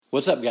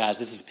What's up, guys?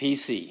 This is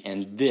PC,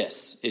 and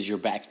this is your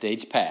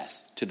backstage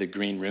pass to the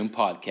Green Room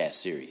podcast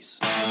series.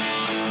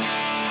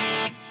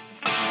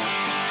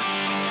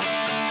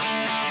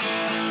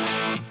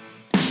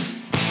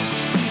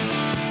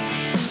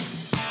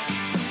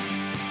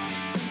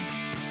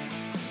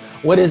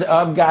 What is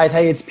up, guys?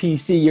 Hey, it's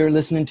PC. You're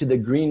listening to the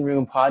Green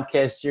Room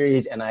podcast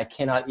series, and I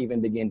cannot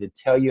even begin to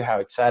tell you how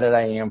excited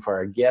I am for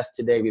our guest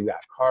today. We've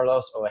got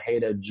Carlos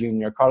Ojeda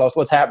Jr. Carlos,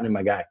 what's happening,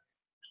 my guy?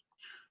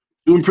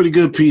 Doing pretty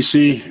good,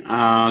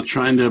 PC.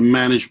 Trying to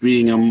manage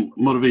being a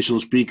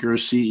motivational speaker,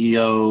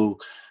 CEO,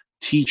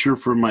 teacher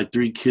for my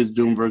 3 kids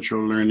doing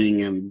virtual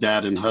learning, and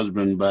dad and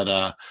husband.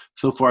 But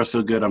so far,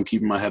 so good. I'm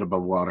keeping my head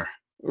above water.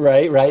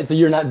 Right. So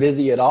you're not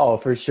busy at all,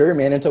 for sure,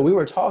 man. And so we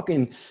were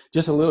talking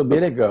just a little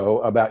bit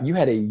ago about you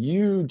had a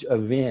huge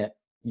event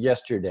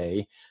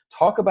yesterday.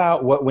 Talk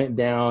about what went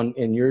down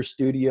in your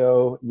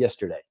studio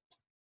yesterday.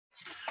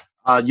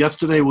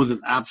 Yesterday was an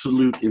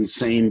absolute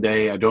insane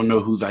day. I don't know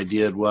whose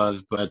idea it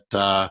was, but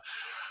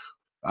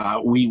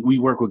we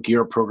work with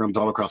Gear Up programs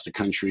all across the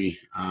country.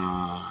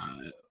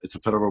 It's a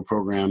federal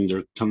program. There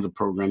are tons of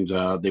programs.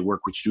 They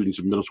work with students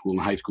in middle school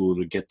and high school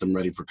to get them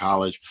ready for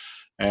college.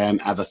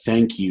 And as a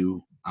thank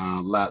you,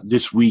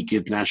 this week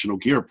is National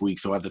Gear Up Week.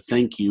 So as a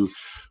thank you,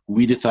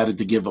 we decided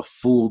to give a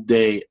full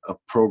day of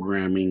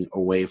programming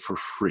away for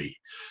free.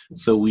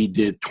 So we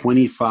did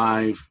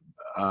 25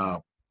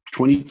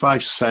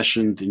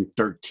 sessions in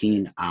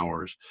 13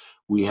 hours.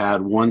 We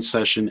had one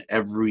session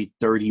every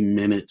 30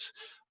 minutes,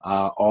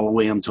 all the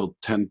way until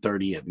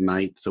 10:30 at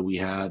night. So we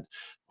had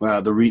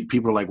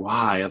people are like,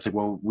 why? I said,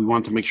 well, we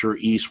want to make sure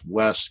East,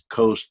 West,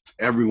 Coast,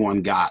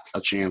 everyone got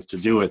a chance to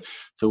do it.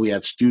 So we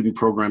had student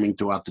programming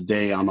throughout the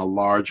day on a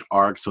large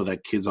arc so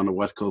that kids on the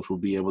West Coast will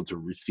be able to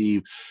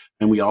receive.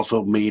 And we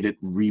also made it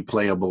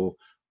replayable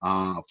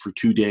for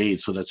 2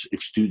 days so that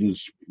if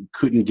students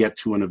couldn't get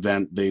to an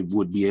event, they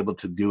would be able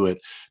to do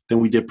it. Then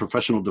we did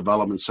professional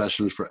development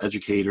sessions for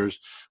educators.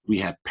 We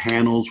had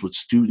panels with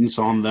students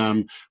on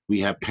them. We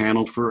had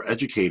panels for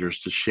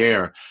educators to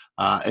share.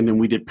 And then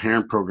we did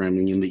parent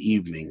programming in the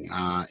evening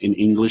in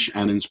English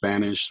and in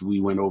Spanish.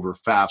 We went over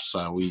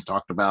FAFSA. We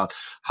talked about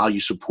how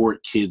you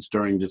support kids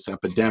during this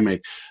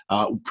epidemic.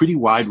 Pretty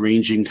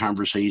wide-ranging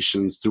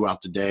conversations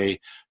throughout the day.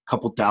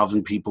 Couple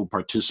thousand people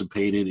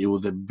participated. It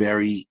was a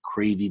very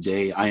crazy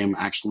day. I am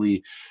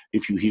actually,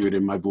 if you hear it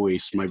in my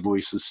voice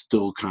is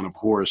still kind of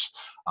hoarse,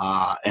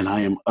 and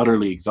I am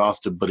utterly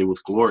exhausted, but it was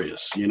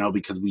glorious,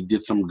 because we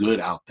did some good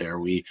out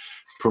there. We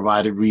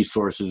provided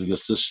resources and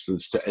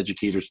assistance to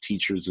educators,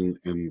 teachers,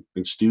 and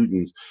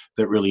students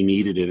that really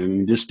needed it. And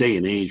in this day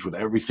and age with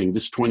everything,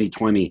 this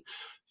 2020,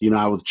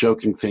 I was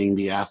joking saying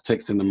the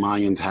Aztecs and the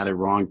Mayans had it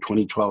wrong.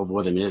 2012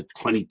 wasn't it.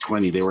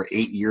 2020, they were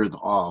 8 years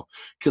off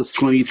because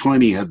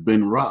 2020 has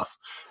been rough.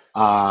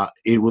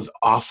 It was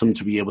awesome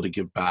to be able to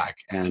give back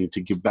and to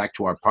give back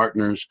to our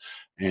partners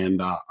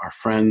and our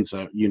friends.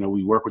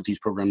 We work with these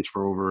programs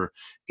for over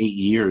 8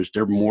 years.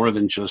 They're more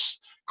than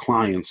just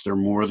clients. They're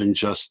more than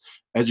just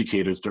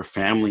educators. They're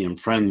family and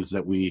friends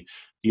that we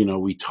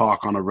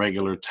talk on a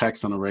regular,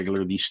 text on a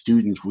regular. These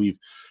students, the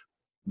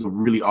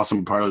really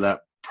awesome part of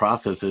that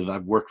process is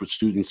I've worked with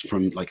students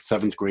from like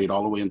 7th grade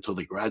all the way until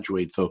they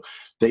graduate, so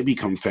they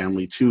become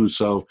family too.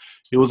 So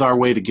it was our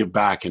way to give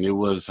back, and it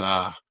was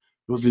an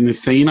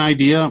insane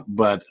idea,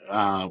 but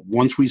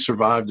once we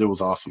survived, it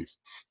was awesome.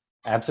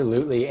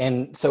 Absolutely.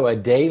 And so a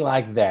day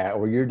like that,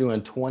 where you're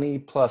doing 20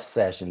 plus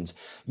sessions,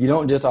 you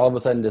don't just all of a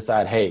sudden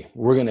decide, hey,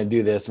 we're going to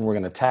do this and we're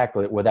going to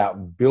tackle it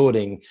without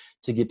building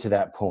to get to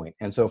that point.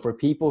 And so for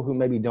people who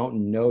maybe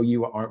don't know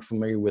you or aren't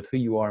familiar with who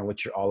you are and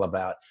what you're all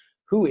about,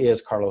 who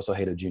is Carlos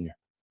Ojeda Jr.?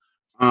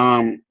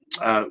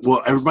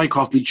 Well, everybody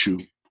calls me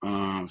Chu.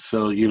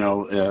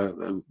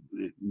 The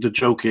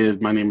joke is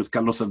my name is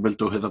Carlos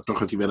Alberto Ojeda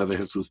Rivera de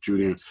Jesus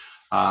Jr.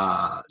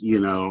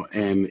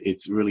 And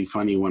it's really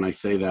funny when I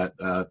say that.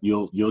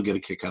 You'll get a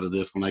kick out of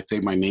this. When I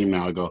say my name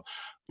now, I go,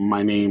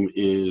 my name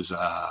is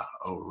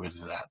where's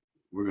it at?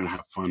 We're gonna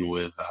have fun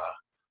with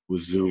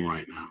Zoom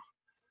right now.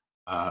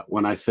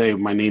 When I say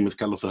my name is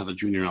Carlos Ojeda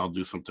Jr., I'll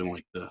do something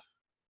like this.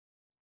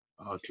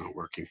 Oh, it's not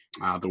working.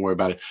 Don't worry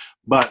about it.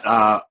 But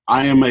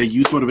I am a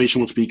youth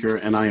motivational speaker,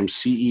 and I am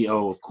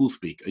CEO of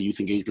CoolSpeak, a youth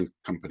engagement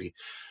company.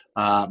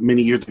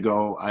 Many years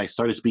ago, I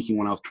started speaking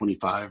when I was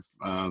 25,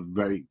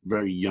 very,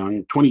 very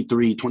young,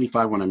 23,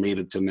 25 when I made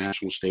it to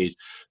national stage.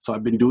 So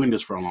I've been doing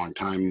this for a long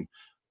time.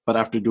 But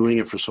after doing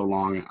it for so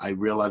long, I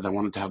realized I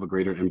wanted to have a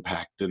greater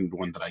impact than the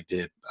one that I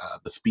did.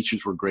 The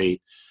speeches were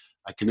great.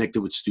 I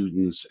connected with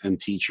students and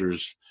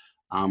teachers.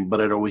 But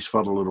it always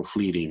felt a little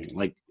fleeting.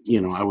 Like,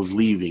 I was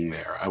leaving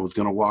there. I was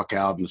going to walk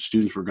out and the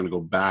students were going to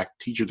go back.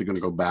 Teachers are going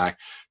to go back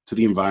to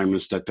the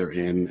environments that they're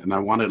in. And I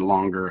wanted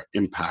longer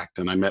impact.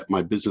 And I met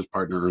my business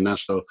partner,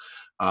 Ernesto,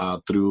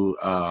 through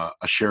a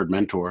shared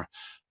mentor.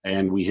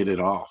 And we hit it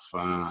off.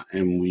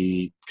 And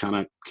we kind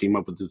of came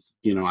up with this,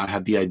 I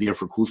had the idea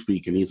for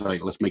CoolSpeak. And he's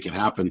like, let's make it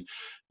happen.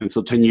 And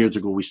so 10 years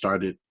ago, we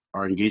started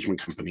our engagement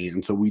company.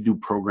 And so we do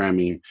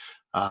programming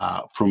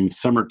from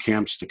summer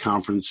camps to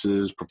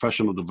conferences,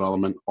 professional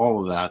development,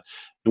 all of that.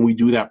 And we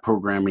do that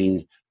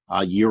programming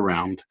year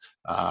round.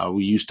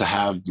 We used to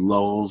have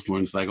lulls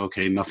when it's like,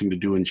 okay, nothing to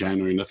do in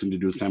January, nothing to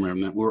do in summer.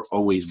 And we're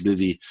always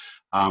busy.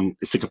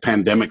 It took a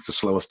pandemic to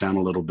slow us down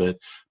a little bit,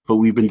 but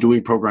we've been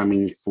doing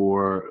programming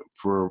for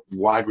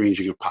wide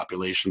ranging of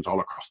populations all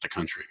across the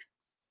country.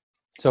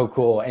 So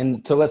cool.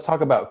 And so let's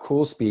talk about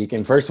CoolSpeak.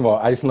 And first of all,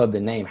 I just love the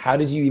name. How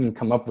did you even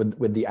come up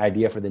with the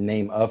idea for the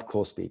name of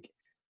CoolSpeak?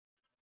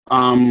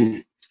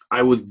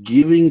 I was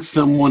giving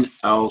someone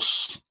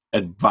else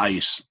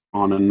advice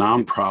on a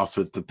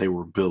nonprofit that they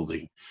were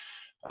building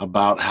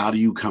about how do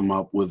you come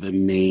up with a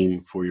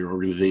name for your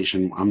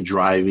organization. I'm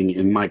driving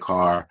in my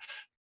car,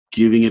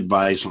 giving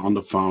advice on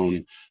the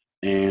phone,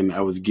 and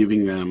I was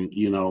giving them,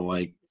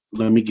 like,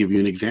 let me give you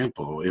an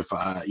example. If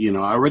I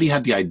already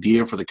had the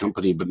idea for the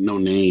company, but no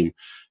name.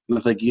 And I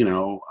was like,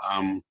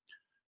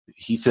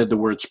 he said the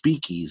word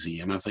speakeasy,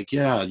 and I was like,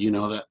 yeah,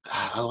 that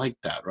I like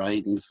that,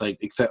 right? And it's like,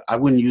 except I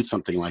wouldn't use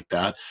something like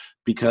that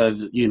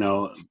because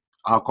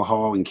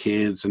alcohol and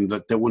kids and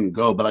that wouldn't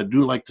go. But I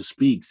do like to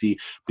speak, see,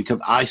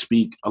 because I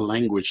speak a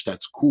language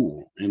that's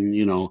cool, and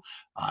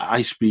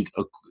I speak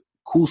a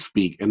cool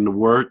speak, and the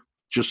word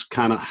just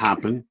kind of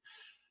happened,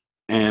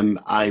 and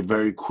I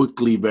very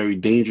quickly, very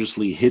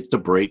dangerously hit the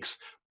brakes,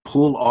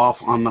 pull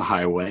off on the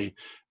highway.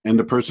 And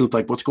the person's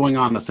like, what's going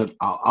on? I said,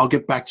 I'll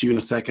get back to you in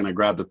a second. I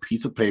grabbed a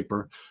piece of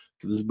paper.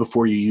 This is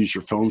before you use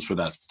your phones for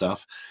that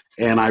stuff.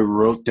 And I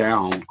wrote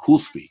down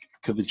CoolSpeak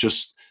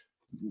because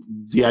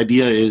the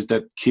idea is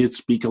that kids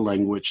speak a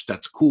language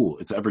that's cool.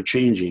 It's ever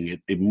changing.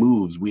 It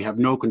moves. We have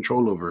no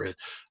control over it.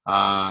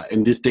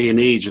 In this day and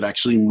age, it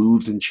actually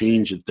moves and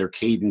changes. Their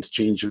cadence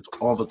changes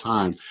all the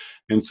time.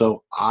 And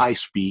so I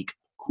speak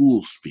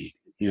CoolSpeak,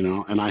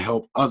 and I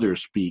help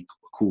others speak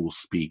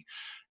CoolSpeak.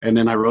 And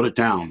then I wrote it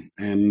down.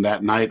 And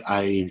that night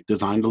I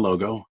designed the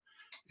logo.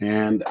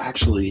 And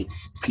actually,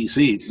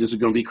 PC, this is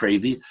going to be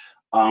crazy.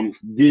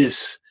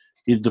 This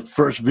is the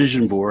first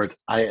vision board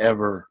I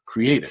ever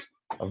created.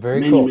 Oh, very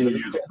Many, cool. many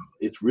years ago.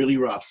 It's really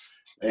rough.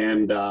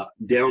 And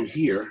down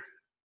here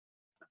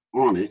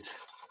on it,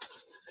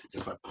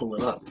 if I pull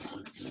it up,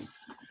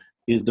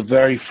 is the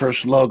very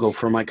first logo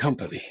for my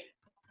company.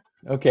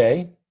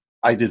 Okay.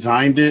 I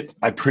designed it,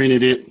 I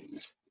printed it,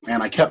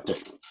 and I kept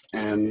it.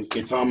 And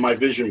it's on my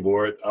vision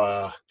board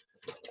where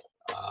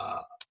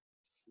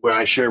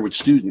I share with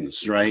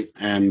students, right?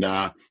 And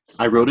I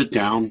wrote it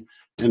down,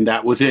 and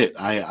that was it.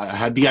 I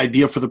had the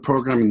idea for the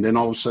program, and then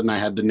all of a sudden I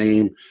had the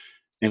name,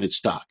 and it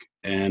stuck.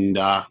 And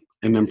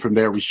then from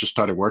there, we just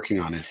started working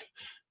on it.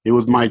 It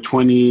was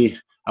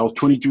I was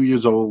 22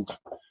 years old,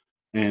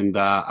 and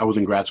I was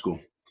in grad school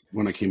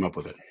when I came up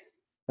with it.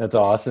 That's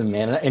awesome,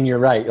 man. And you're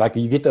right. Like,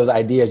 you get those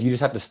ideas, you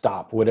just have to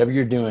stop whatever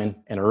you're doing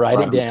and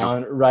write it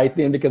down right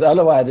then, because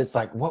otherwise it's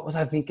like, what was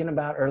I thinking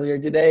about earlier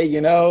today?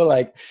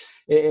 Like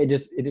it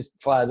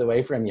just flies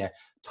away from you.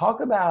 Talk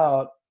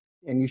about,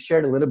 and you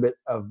shared a little bit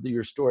of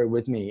your story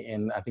with me,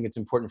 and I think it's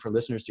important for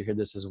listeners to hear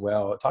this as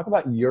well. Talk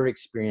about your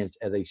experience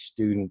as a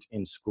student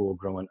in school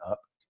growing up.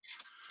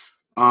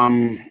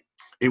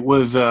 It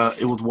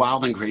was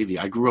wild and crazy.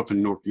 I grew up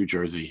in Newark, New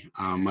Jersey.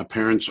 My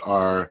parents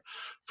are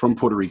from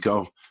Puerto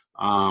Rico.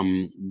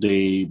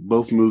 They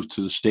both moved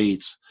to the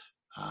States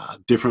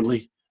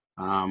differently.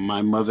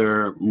 My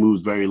mother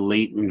moved very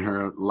late in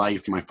her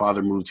life. My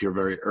father moved here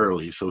very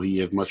early, so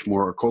he is much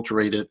more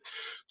acculturated,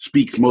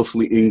 speaks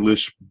mostly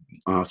English,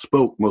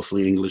 spoke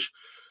mostly English,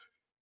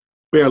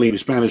 barely any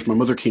Spanish. My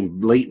mother came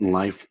late in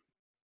life.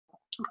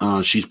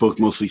 She spoke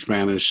mostly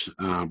Spanish,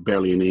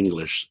 barely any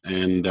English,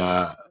 and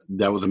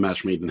that was a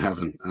match made in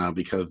heaven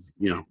because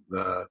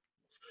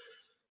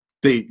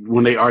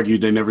when they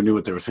argued, they never knew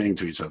what they were saying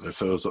to each other.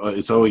 So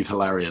it's always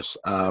hilarious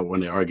when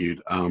they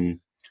argued.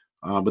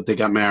 But they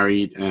got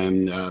married,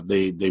 and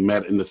they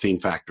met in the same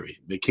factory.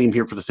 They came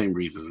here for the same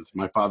reasons.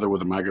 My father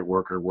was a migrant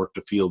worker, worked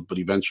the field, but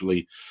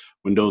eventually,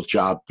 when those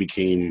jobs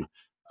became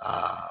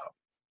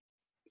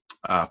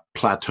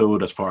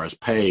plateaued as far as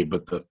pay,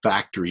 but the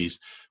factories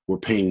were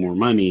paying more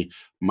money,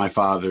 my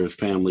father's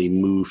family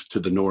moved to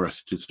the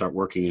north to start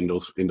working in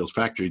those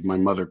factories. My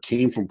mother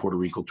came from Puerto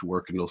Rico to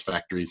work in those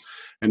factories,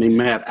 and they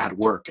met at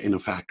work in a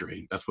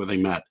factory. That's where they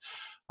met.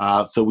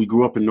 So we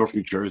grew up in North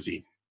New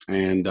Jersey,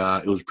 and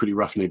it was a pretty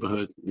rough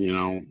neighborhood.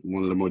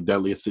 One of the more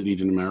deadliest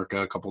cities in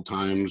America. A couple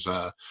times,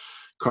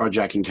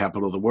 carjacking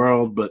capital of the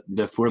world, but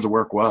that's where the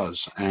work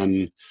was.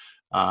 And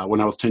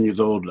when I was 10 years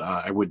old,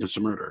 I witnessed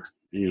a murder.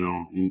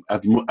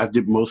 I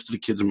did most of the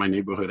kids in my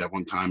neighborhood at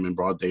one time in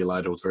broad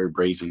daylight. It was very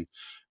brazen.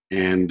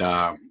 And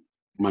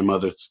my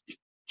mother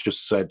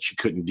just said she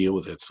couldn't deal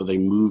with it. So they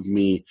moved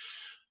me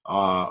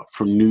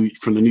from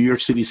the New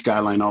York City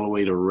skyline all the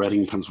way to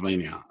Reading,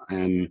 Pennsylvania.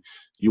 And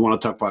you want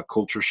to talk about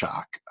culture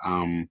shock.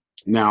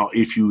 Now,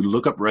 if you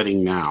look up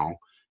Reading now,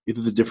 it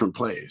is a different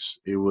place.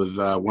 It was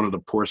one of the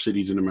poor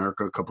cities in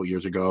America a couple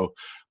years ago.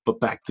 But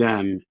back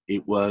then,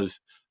 it was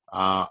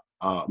a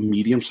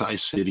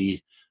medium-sized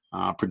city,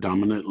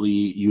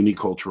 predominantly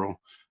unicultural.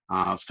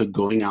 So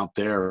going out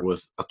there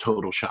was a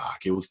total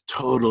shock. It was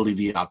totally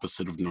the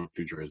opposite of North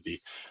New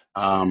Jersey.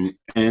 And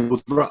it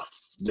was rough.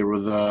 There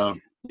was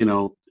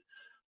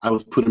I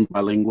was put in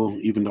bilingual,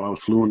 even though I was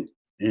fluent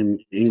in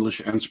English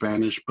and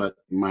Spanish, but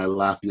my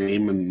last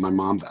name and my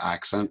mom's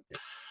accent,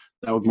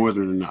 that was more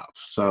than enough.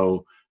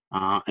 So,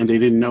 and they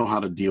didn't know how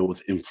to deal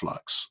with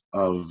influx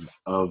of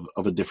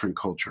a different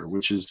culture,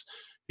 which is,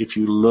 if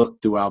you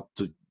look throughout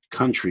the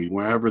country,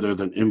 wherever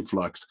there's an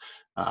influx,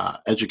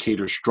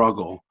 educators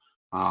struggle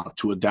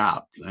to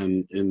adapt.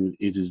 And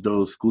it is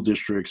those school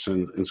districts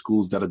and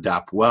schools that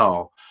adapt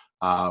well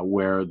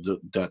where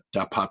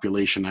that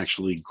population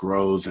actually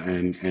grows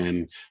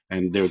and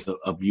there's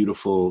a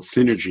beautiful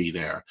synergy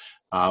there.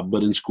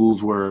 But in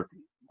schools where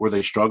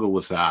they struggle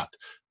with that,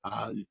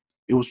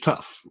 it was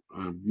tough.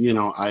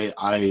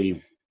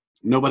 I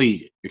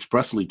nobody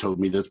expressly told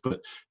me this,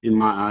 but in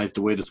my eyes,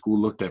 the way the school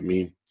looked at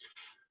me,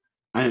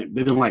 they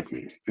didn't like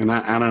me, and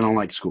I don't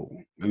like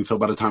school. And so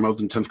by the time I was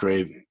in 10th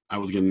grade, I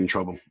was getting in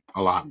trouble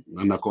a lot,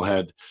 a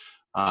knucklehead.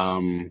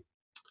 Um,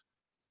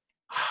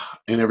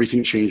 and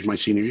everything changed my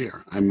senior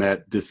year. I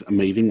met this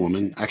amazing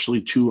woman,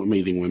 actually two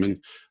amazing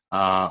women.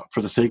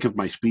 For the sake of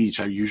my speech,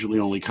 I usually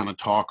only kind of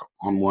talk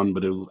on one,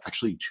 but it was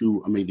actually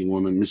two amazing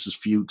women, Mrs.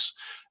 Fuchs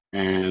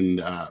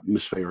and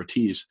Miss Faye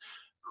Ortiz,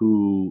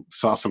 who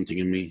saw something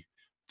in me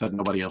that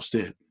nobody else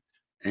did.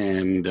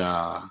 And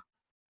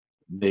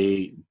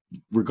they,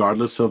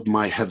 regardless of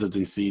my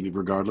hesitancy,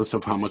 regardless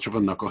of how much of a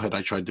knucklehead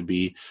I tried to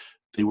be,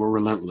 they were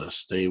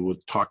relentless. They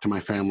would talk to my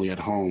family at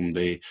home.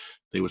 They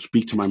would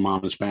speak to my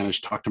mom in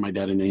Spanish, talk to my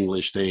dad in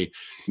English. They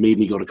made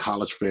me go to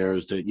college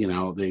fairs. They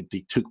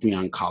took me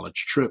on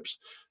college trips,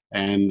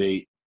 and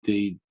they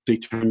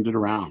turned it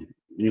around.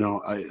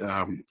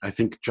 I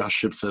think Josh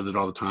Shipp says it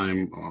all the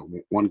time.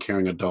 One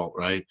caring adult,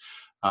 right?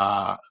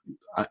 I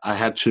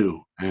had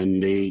two,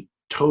 and they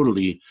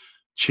totally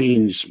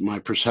changed my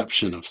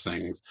perception of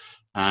things,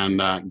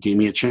 and gave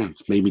me a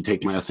chance. Made me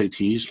take my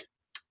SATs.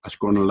 I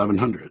scored an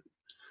 1100.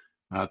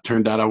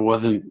 Turned out I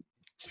wasn't,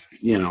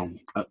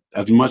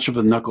 as much of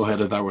a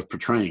knucklehead as I was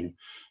portraying.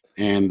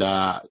 And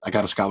I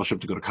got a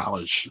scholarship to go to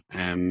college.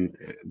 And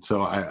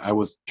so I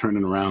was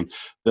turning around.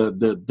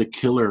 The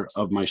killer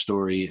of my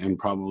story, and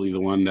probably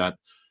the one that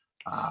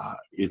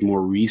is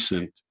more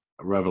recent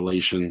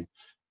revelation,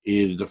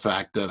 is the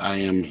fact that I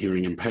am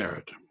hearing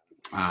impaired.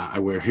 I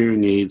wear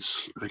hearing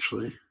aids,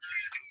 actually.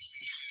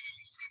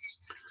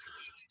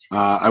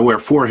 I wear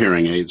 4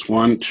 hearing aids.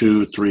 1,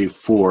 2, 3,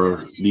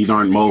 4. These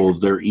aren't molds.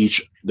 They're each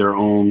their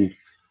own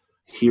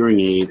hearing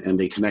aid, and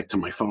they connect to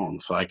my phone,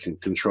 so I can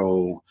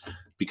control,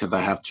 because I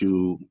have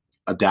to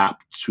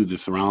adapt to the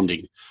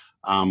surrounding.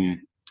 And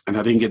I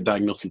didn't get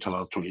diagnosed until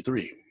I was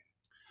 23.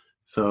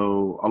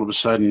 So all of a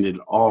sudden, it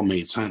all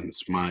made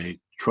sense. My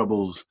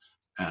troubles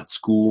at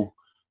school,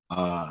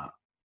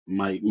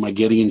 my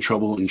getting in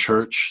trouble in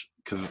church,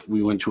 because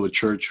we went to a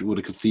church with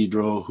a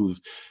cathedral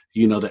whose,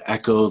 the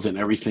echoes and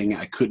everything,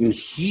 I couldn't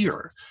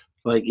hear.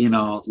 Like,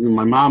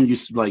 my mom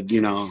used to, like,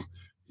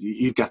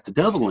 you've got the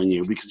devil in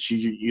you because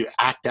you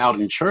act out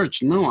in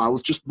church. No, I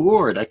was just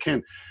bored.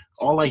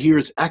 All I hear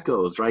is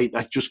echoes, right?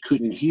 I just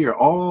couldn't hear.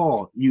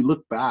 You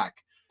look back,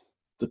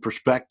 the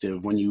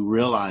perspective, when you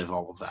realize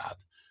all of that.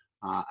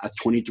 At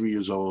 23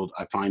 years old,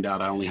 I find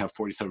out I only have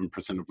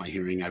 47% of my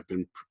hearing. I've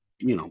been,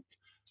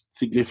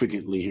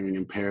 significantly hearing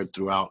impaired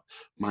throughout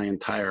my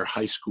entire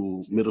high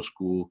school, middle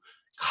school,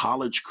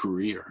 college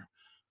career.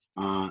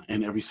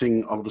 And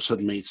everything all of a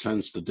sudden made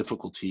sense, the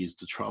difficulties,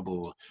 the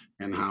trouble,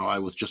 and how I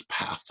was just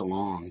passed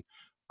along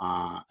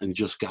and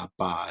just got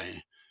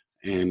by.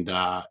 And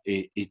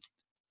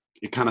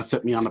it kind of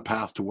set me on the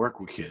path to work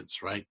with kids,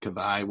 right? Because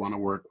I want to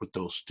work with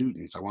those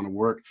students. I want to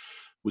work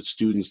with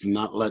students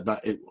not led by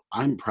it.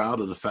 I'm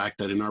proud of the fact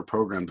that in our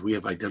programs, we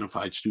have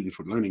identified students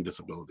with learning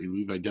disability.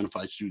 We've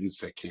identified students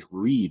that can't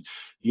read.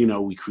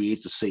 We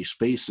create the safe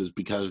spaces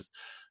because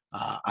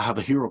I have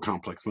a hero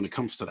complex when it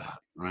comes to that,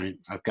 right?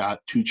 I've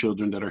got 2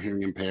 children that are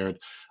hearing impaired,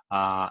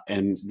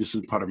 and this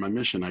is part of my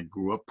mission. I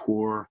grew up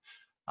poor.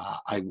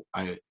 I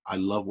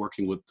love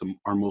working with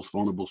our most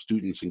vulnerable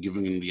students and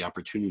giving them the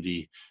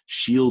opportunity,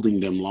 shielding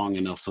them long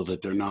enough so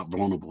that they're not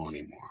vulnerable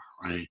anymore,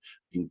 right?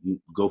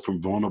 Go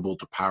from vulnerable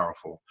to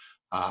powerful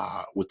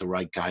with the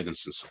right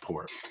guidance and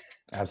support.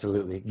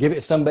 Absolutely. Give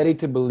it somebody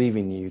to believe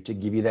in you, to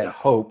give you that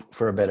hope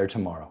for a better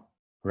tomorrow,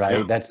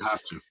 right? Yeah, have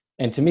to.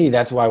 And to me,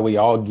 that's why we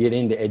all get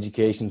into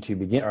education to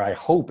begin, or I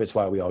hope it's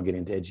why we all get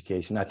into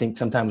education. I think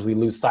sometimes we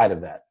lose sight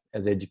of that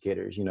as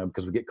educators,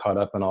 because we get caught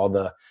up in all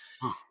the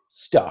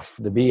stuff,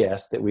 the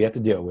BS that we have to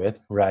deal with,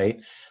 right?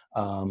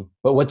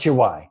 But what's your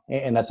why?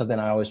 And that's something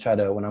I always try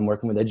to, when I'm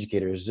working with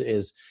educators,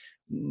 is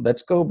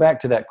let's go back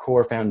to that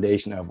core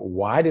foundation of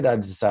why did I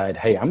decide,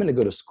 hey, I'm going to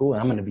go to school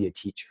and I'm going to be a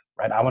teacher,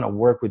 right? I want to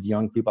work with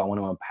young people. I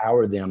want to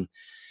empower them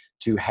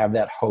to have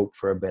that hope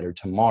for a better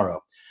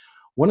tomorrow.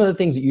 One of the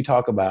things that you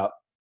talk about,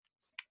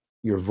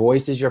 your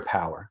voice is your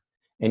power.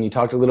 And you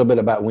talked a little bit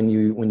about when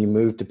you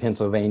moved to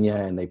Pennsylvania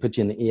and they put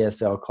you in the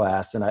ESL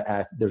class. And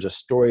there's a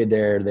story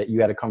there that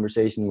you had a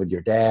conversation with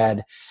your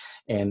dad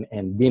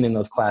and being in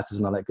those classes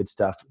and all that good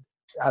stuff.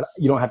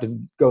 you don't have to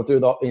go through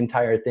the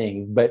entire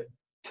thing, but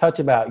touch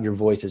about your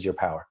voice is your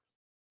power.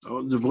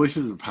 Oh, the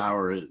voices of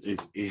power,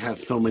 it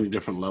has so many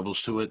different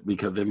levels to it,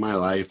 because in my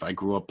life, I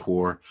grew up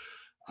poor.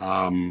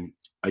 Um,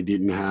 I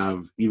didn't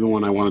have, even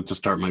when I wanted to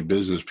start my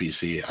business,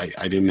 PC,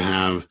 I didn't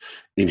have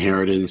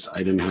inheritance. I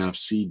didn't have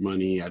seed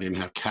money. I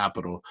didn't have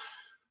capital.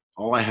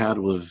 All I had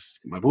was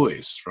my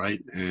voice, right?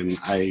 And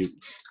I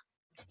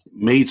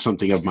made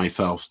something of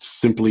myself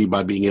simply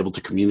by being able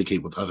to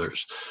communicate with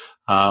others.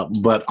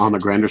 But on a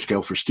grander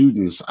scale for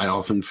students, I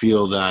often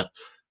feel that,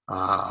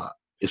 uh,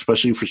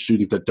 especially for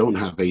students that don't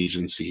have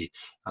agency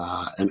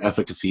and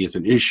efficacy is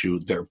an issue,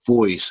 their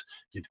voice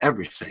is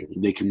everything.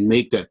 They can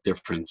make that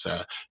difference.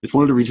 It's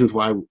one of the reasons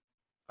why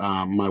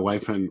my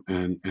wife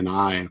and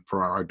I,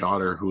 for our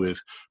daughter who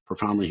is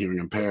profoundly hearing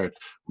impaired,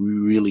 we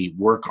really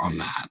work on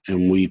that.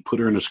 And we put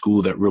her in a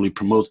school that really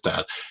promotes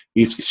that.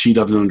 If she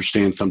doesn't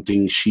understand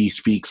something, she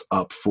speaks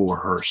up for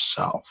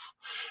herself.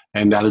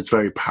 And that is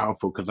very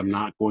powerful, because I'm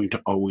not going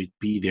to always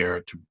be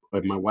there to,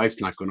 but my wife's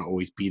not going to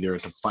always be there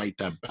to fight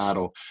that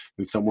battle.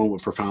 And someone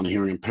with profound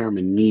hearing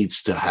impairment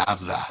needs to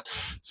have that.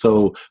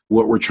 So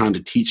what we're trying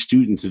to teach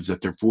students is that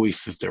their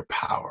voice is their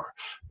power,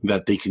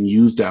 that they can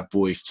use that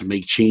voice to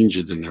make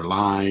changes in their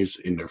lives,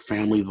 in their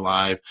family's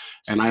life.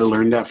 And I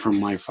learned that from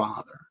my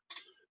father.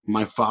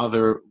 My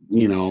father,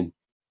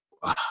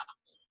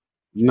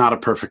 not a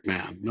perfect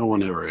man. No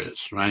one ever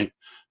is, right?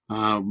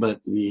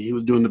 But he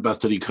was doing the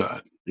best that he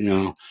could. He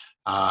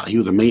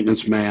was a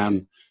maintenance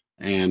man.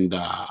 And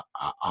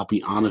I'll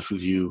be honest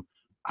with you,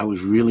 I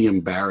was really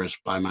embarrassed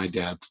by my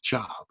dad's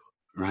job,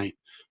 right?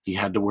 He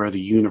had to wear the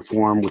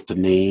uniform with the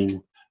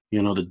name,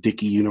 the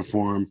Dickie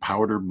uniform,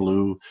 powder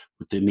blue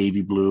with the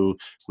navy blue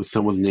with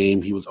someone's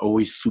name. He was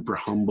always super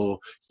humble.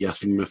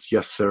 Yes, miss.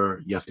 Yes,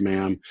 sir. Yes,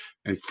 ma'am.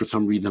 And for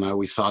some reason, I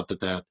always thought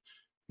that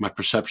my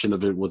perception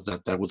of it was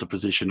that was a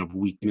position of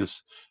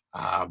weakness.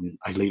 I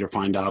later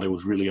find out it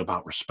was really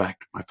about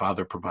respect. My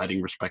father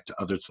providing respect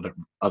to others so that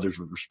others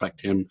would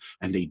respect him,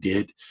 and they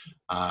did.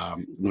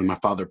 When my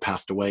father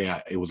passed away,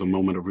 it was a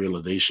moment of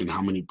realization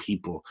how many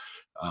people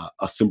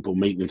a simple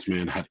maintenance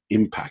man had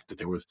impacted.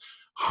 There was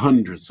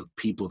hundreds of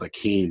people that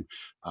came.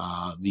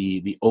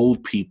 The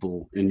old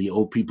people in the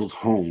old people's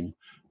home,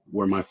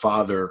 where my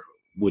father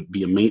would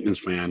be a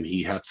maintenance man.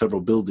 He had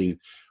several buildings.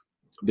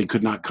 They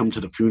could not come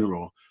to the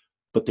funeral,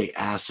 but they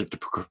asked if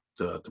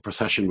the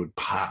procession would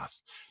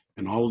pass.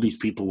 And all of these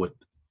people with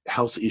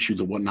health issues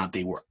and whatnot,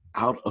 they were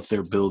out of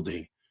their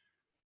building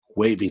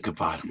waving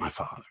goodbye to my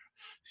father.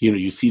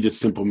 You see this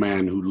simple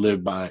man who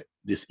lived by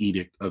this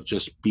edict of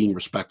just being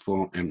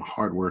respectful and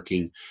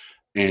hardworking.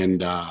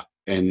 And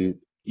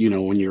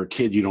when you're a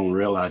kid, you don't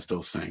realize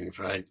those things,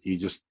 right?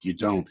 You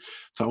don't.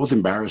 So I was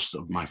embarrassed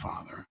of my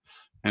father.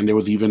 And there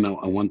was even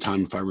a one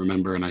time, if I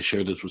remember, and I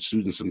share this with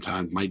students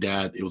sometimes, my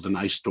dad, it was an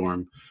ice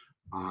storm.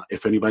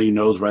 If anybody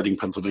knows Reading,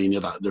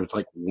 Pennsylvania, there's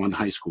like one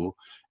high school,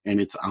 and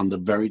it's on the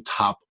very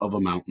top of a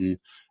mountain.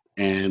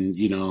 And,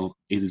 it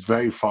is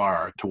very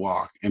far to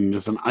walk. And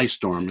there's an ice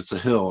storm. It's a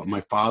hill.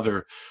 My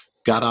father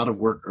got out of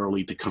work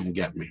early to come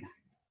get me,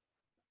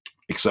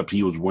 except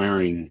he was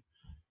wearing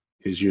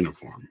his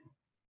uniform.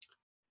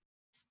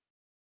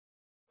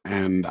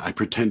 And I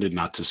pretended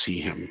not to see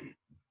him,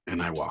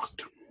 and I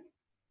walked.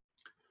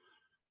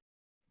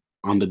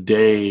 On the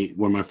day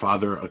when my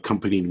father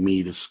accompanied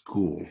me to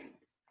school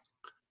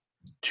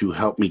to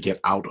help me get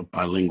out of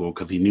bilingual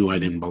because he knew I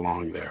didn't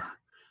belong there,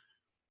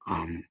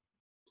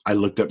 I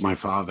looked at my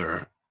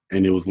father,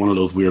 and it was one of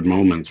those weird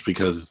moments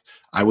because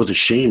I was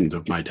ashamed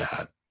of my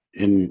dad.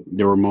 And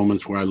there were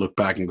moments where I look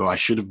back and go, I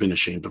should have been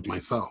ashamed of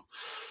myself.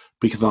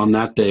 Because on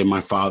that day,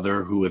 my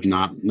father, who is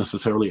not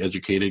necessarily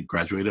educated,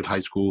 graduated high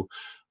school,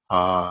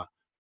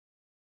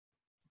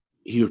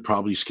 he was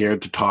probably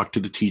scared to talk to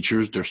the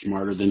teachers. They're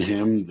smarter than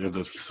him. They're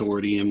the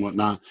authority and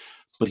whatnot.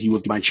 But he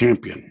was my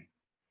champion.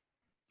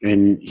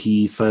 And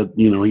he said,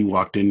 he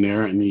walked in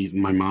there, and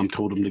my mom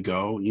told him to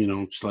go.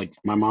 It's like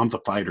my mom's a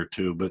fighter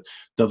too, but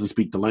doesn't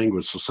speak the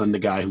language. So send the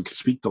guy who can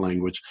speak the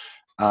language.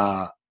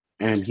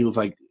 And he was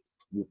like,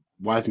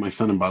 why is my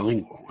son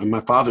bilingual? And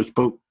my father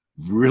spoke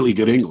really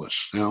good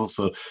English,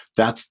 so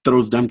that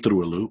throws them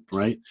through a loop,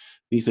 right?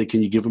 He said,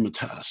 can you give him a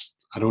test?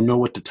 I don't know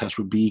what the test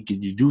would be.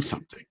 Can you do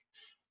something?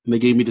 And they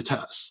gave me the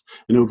test.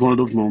 And it was one of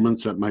those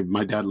moments that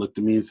my dad looked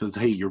at me and says,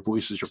 hey, your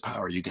voice is your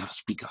power. You got to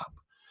speak up.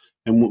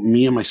 And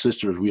me and my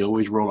sisters, we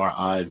always roll our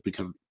eyes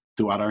because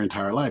throughout our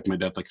entire life, my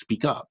dad's like,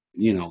 speak up,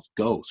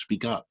 go,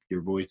 speak up.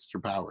 Your voice is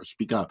your power,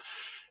 speak up.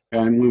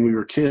 And when we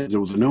were kids, it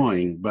was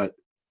annoying, but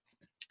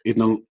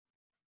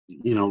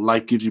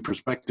life gives you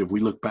perspective. We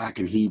look back,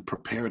 and he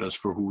prepared us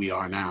for who we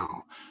are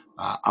now.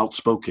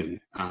 Outspoken.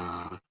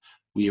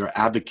 We are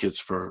advocates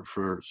for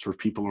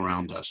people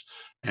around us.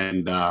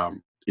 And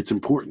it's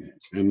important.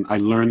 And I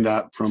learned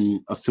that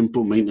from a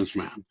simple maintenance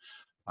man.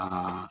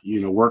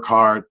 Work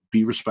hard,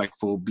 be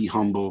respectful, be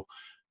humble,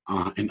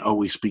 and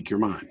always speak your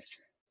mind.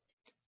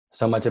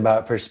 So much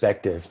about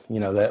perspective,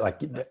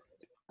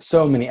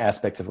 so many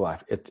aspects of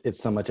life.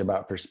 It's so much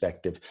about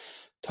perspective.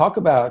 Talk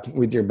about,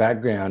 with your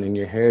background and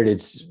your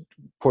heritage,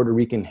 Puerto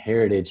Rican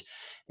heritage,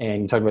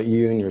 and you talked about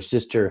you and your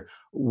sister.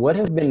 What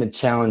have been the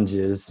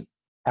challenges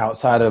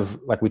outside of,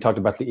 like we talked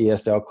about the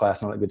ESL class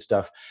and all that good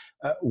stuff?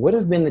 What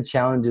have been the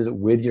challenges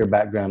with your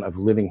background of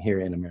living here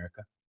in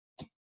America?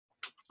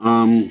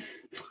 Um,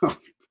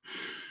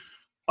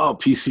 oh,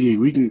 PC,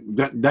 we can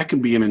that can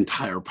be an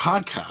entire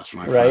podcast,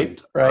 my Right,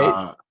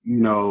 friend.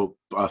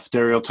 right.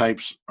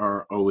 Stereotypes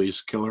are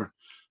always killer.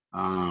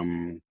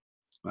 Um,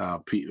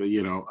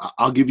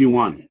 I'll give you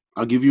one.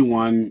 I'll give you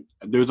one.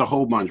 There's a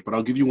whole bunch, but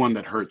I'll give you one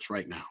that hurts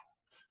right now.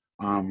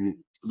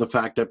 The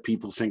fact that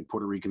people think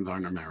Puerto Ricans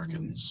aren't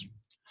Americans.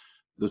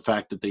 The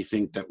fact that they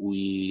think that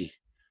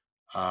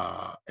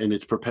and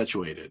it's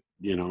perpetuated,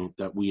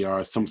 that we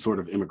are some sort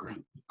of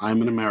immigrant.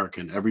 I'm an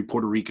American. Every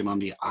Puerto Rican on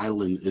the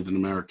island is an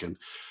American.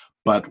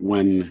 But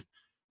when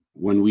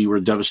we were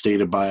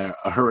devastated by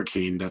a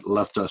hurricane that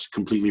left us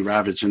completely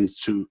ravaged,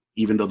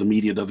 even though the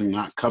media does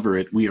not cover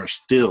it, we are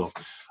still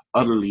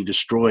utterly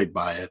destroyed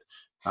by it.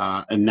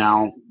 And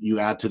now you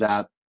add to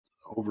that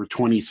over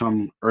 20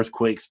 some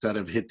earthquakes that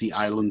have hit the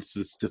island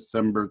since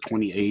December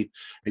 28th,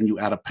 and you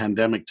add a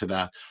pandemic to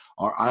that,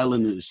 our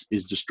island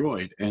is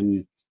destroyed.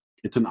 And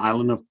it's an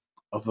island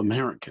of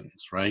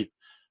Americans, right?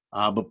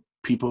 But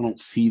people don't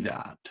see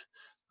that.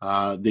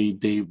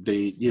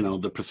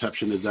 The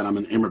perception is that I'm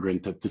an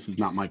immigrant, that this is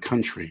not my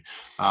country.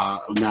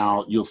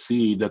 Now you'll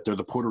see that there's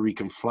a Puerto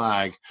Rican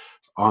flag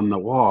on the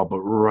wall, but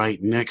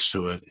right next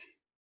to it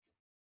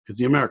is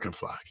the American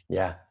flag.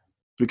 Yeah.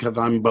 Because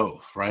I'm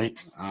both,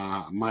 right?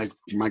 My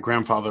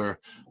grandfather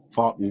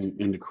fought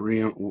in the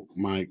Korean.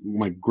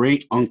 My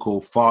great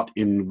uncle fought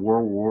in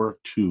World War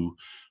II.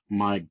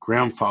 My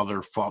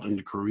grandfather fought in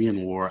the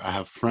Korean War. I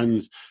have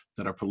friends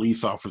that are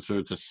police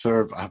officers that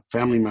serve. I have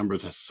family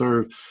members that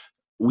serve.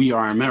 We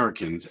are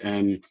Americans,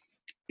 and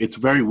it's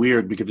very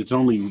weird because it's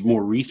only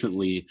more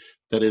recently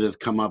that it has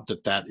come up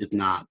that is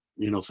not.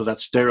 So that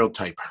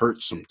stereotype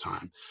hurts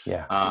sometimes.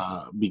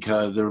 Yeah.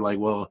 Because they're like,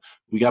 well,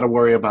 we got to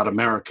worry about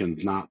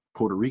Americans, not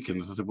Puerto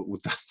Ricans. I said, well,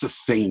 that's the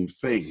same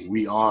thing.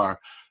 We are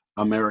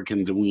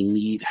Americans and we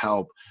need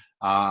help.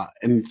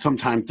 And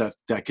sometimes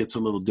that gets a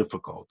little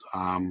difficult.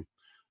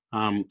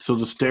 So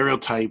the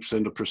stereotypes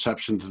and the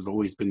perceptions have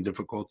always been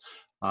difficult.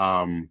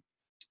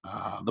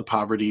 The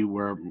poverty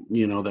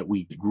that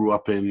we grew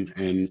up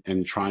in,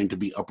 and trying to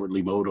be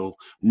upwardly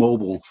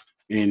mobile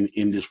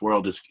in this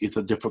world it's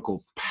a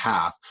difficult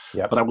path.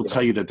 Yep. But I will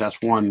tell you that's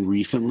one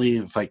recently.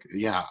 It's like,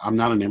 yeah, I'm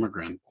not an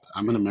immigrant.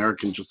 I'm an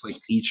American, just like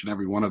each and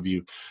every one of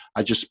you.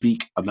 I just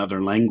speak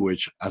another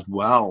language as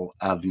well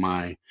as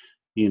my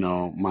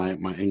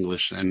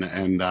English,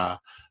 and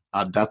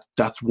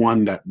that's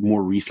one that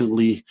more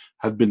recently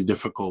has been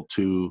difficult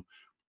to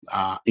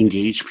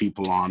engage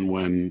people on,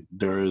 when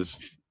there is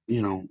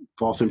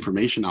false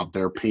information out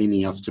there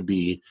painting us to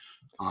be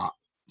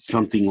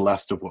something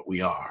less of what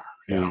we are.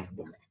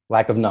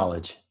 Lack of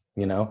knowledge.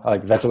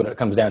 Like that's what it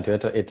comes down to.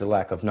 It's a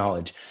lack of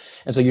knowledge.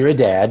 And so you're a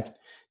dad.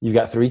 You've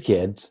got 3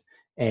 kids,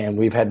 and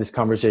we've had this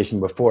conversation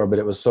before, but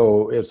it was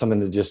something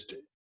that just,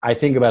 I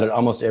think about it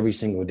almost every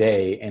single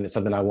day, and it's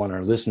something I want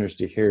our listeners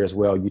to hear as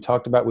well. You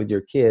talked about with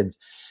your kids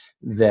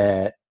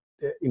that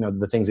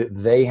the things that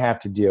they have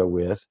to deal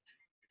with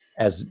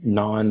as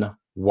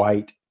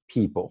non-white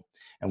people.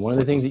 And one of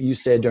the things that you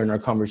said during our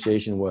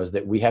conversation was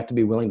that we have to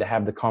be willing to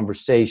have the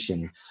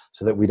conversation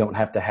so that we don't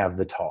have to have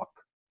the talk.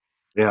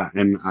 Yeah,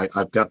 and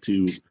I've got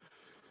to.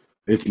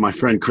 It's my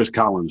friend Chris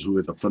Collins, who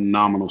is a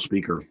phenomenal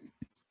speaker.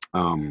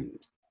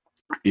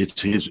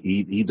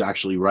 He's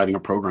actually writing a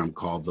program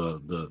called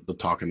the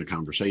Talk and the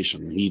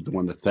Conversation. He's the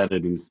one that said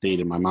it and stayed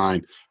in my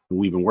mind, and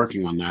we've been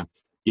working on that.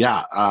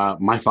 Yeah,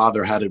 my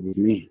father had it with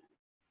me.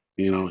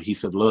 He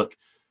said, "Look,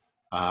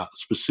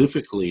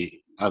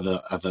 specifically as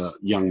a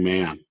young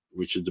man,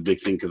 which is the big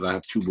thing because I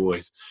have 2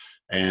 boys,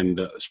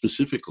 and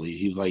specifically,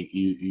 he's like,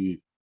 you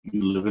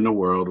live in a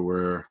world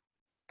where,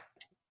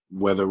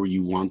 whether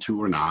you want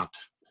to or not,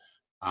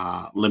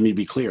 let me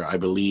be clear. I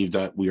believe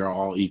that we are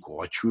all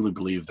equal. I truly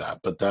believe that,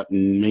 but that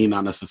may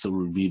not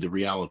necessarily be the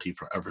reality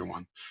for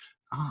everyone.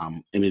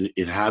 And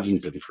it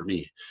hasn't been for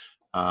me.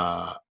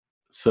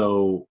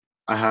 So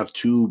I have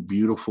 2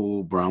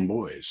 beautiful brown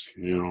boys,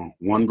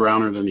 one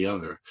browner than the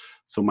other.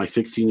 So my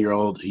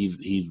 16-year-old,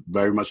 he's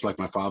very much like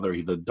my father.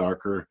 He's a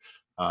darker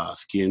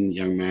skinned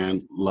young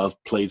man,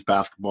 plays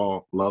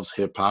basketball, loves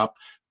hip hop,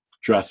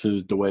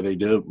 dresses the way they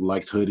do,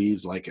 likes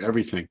hoodies, like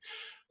everything.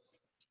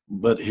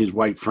 But his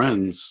white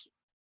friends,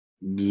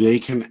 they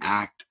can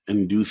act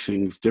and do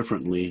things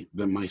differently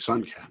than my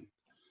son can.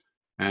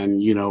 And,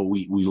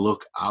 we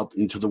look out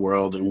into the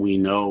world and we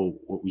know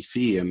what we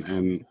see.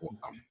 And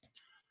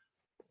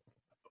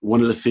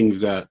one of the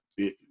things that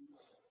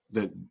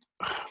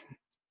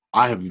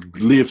I have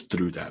lived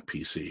through that,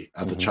 PC,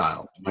 as a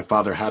child. My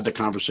father had the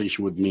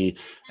conversation with me,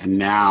 and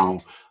now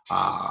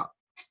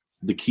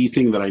the key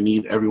thing that I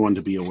need everyone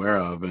to be aware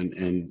of,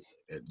 and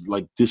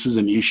like, this is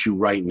an issue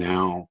right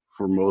now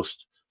for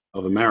most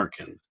of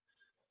Americans.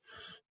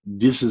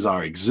 This is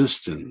our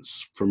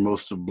existence for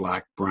most of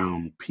Black,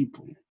 brown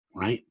people,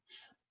 right?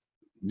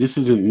 This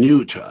isn't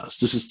new to us.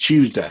 This is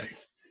Tuesday.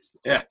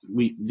 Yeah,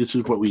 this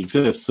is what we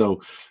exist.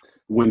 So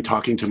when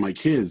talking to my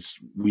kids,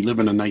 we live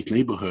in a nice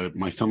neighborhood.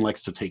 My son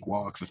likes to take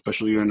walks,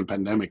 especially during the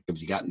pandemic because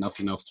he got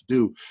nothing else to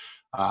do.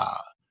 Uh,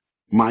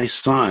 my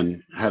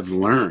son has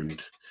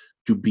learned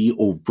to be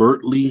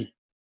overtly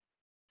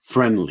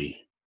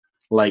friendly,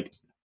 like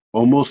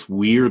almost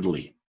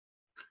weirdly.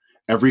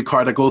 Every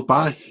car that goes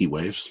by, he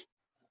waves.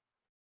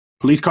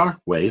 Police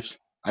car, waves.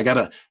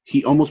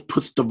 He almost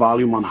puts the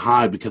volume on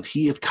high because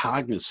he is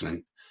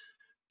cognizant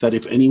that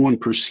if anyone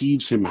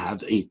perceives him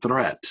as a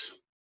threat,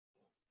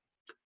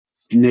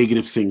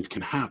 negative things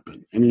can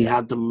happen. And he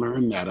had to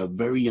learn that at a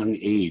very young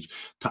age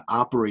to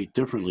operate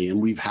differently. And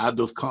we've had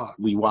those calls.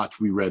 We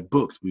read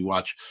books, we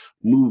watch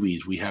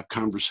movies, we have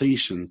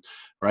conversations,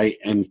 right?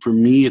 And for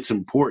me, it's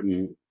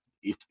important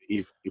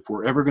if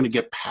we're ever going to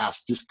get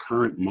past this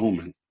current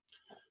moment,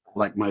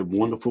 like my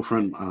wonderful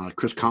friend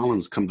Chris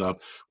Collins comes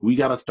up, we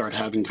got to start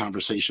having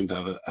conversations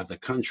as a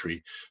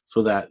country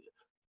so that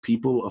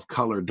people of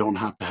color don't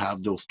have to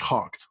have those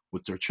talks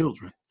with their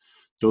children,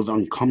 those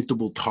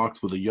uncomfortable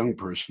talks with a young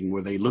person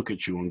where they look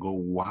at you and go,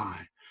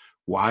 why?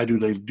 Why do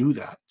they do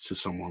that to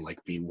someone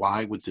like me?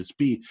 Why would this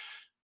be?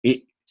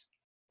 It,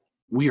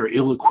 we are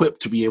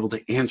ill-equipped to be able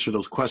to answer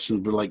those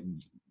questions,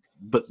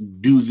 but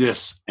do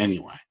this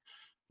anyway.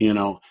 You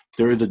know,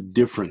 there is a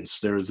difference.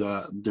 There's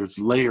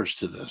layers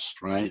to this,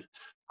 right?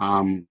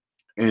 And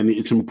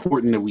it's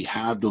important that we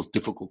have those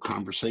difficult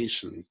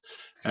conversations.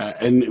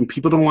 And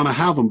people don't want to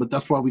have them, but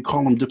that's why we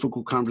call them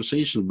difficult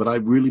conversations. But I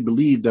really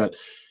believe that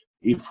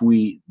if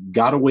we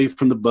got away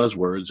from the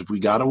buzzwords, if we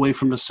got away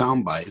from the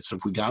sound bites,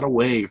 if we got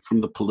away from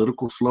the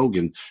political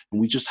slogan, and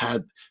we just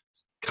had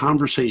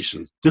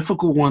conversations,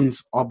 difficult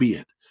ones,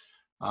 albeit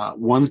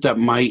ones that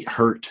might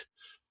hurt,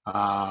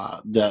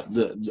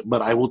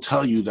 but I will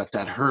tell you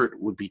that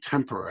hurt would be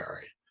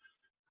temporary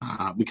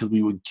because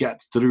we would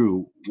get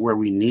through where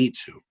we need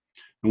to.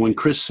 And when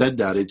Chris said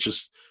that, it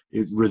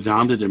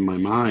resounded in my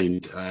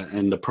mind.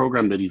 And the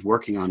program that he's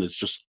working on is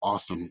just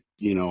awesome.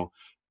 You know,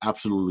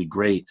 absolutely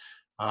great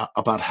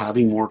about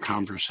having more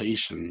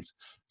conversations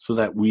so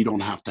that we don't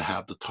have to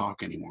have the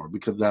talk anymore.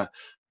 Because that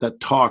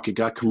talk, it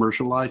got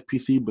commercialized,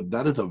 PC, but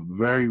that is a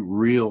very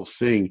real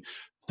thing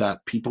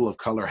that people of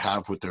color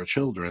have with their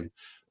children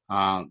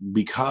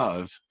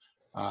because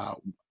I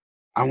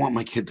want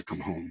my kid to come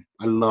home.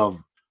 I love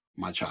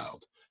my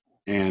child.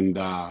 And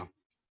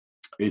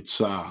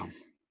it's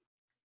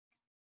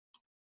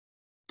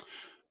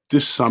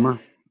this summer,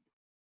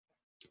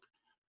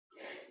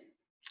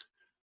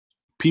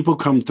 people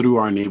come through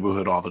our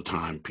neighborhood all the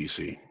time,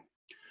 PC.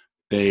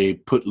 They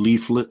put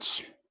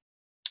leaflets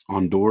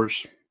on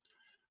doors.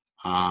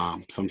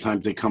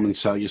 Sometimes they come and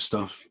sell you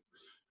stuff.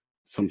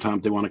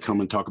 Sometimes they want to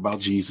come and talk about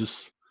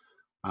Jesus.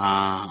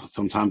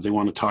 Sometimes they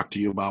want to talk to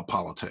you about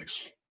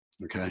politics.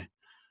 Okay.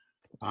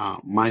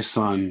 My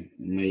son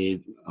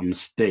made a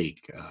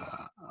mistake.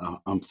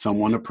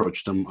 Someone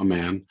approached him, a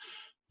man,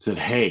 said,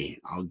 "Hey,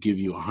 I'll give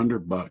you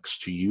 $100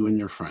 to you and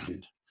your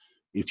friend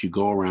if you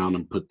go around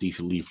and put these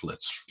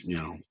leaflets,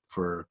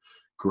 for,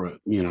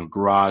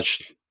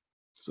 garage,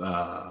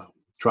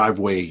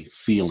 driveway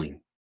ceiling."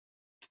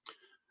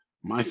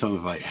 My son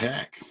was like,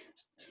 "Heck,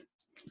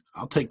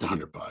 I'll take the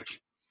 $100."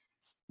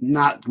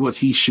 Not what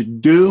he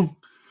should do.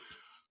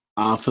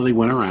 So they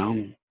went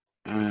around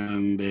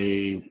and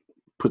they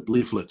put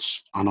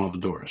leaflets on all the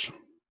doors.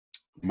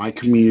 My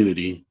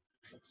community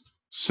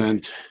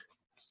sent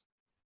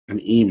an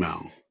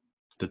email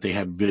that they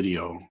had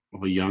video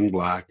of a young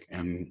Black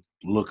and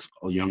looks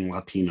a young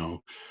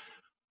Latino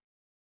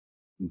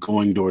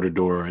going door to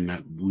door and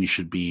that we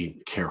should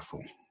be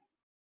careful.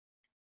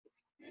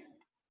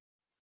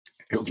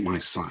 It was my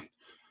son.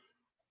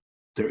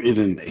 There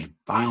isn't a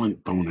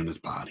violent bone in his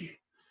body.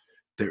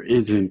 There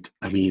isn't,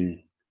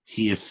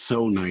 he is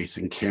so nice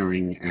and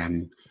caring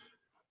and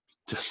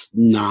just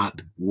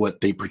not what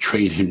they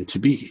portrayed him to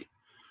be.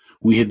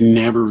 We had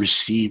never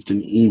received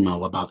an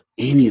email about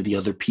any of the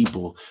other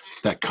people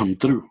that come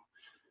through.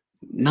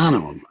 None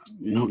of them.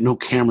 No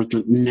cameras,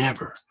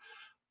 never.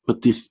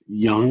 But this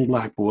young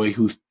Black boy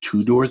who's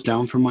 2 doors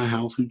down from my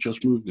house, who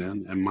just moved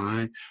in, and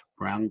my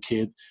brown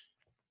kid,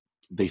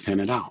 they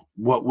sent it out.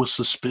 What was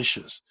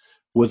suspicious?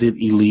 Was it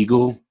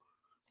illegal?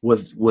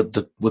 Was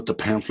the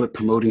pamphlet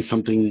promoting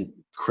something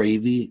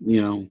crazy?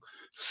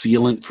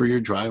 Sealant for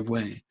your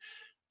driveway?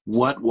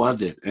 What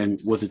was it?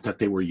 And was it that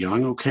they were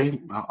young?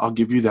 Okay, I'll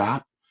give you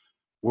that.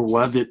 Or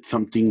was it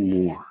something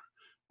more?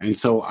 And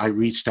so I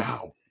reached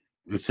out.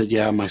 I said,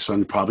 yeah, my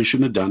son probably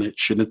shouldn't have done it.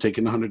 Shouldn't have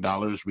taken the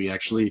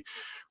 $100.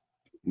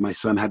 My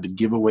son had to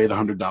give away the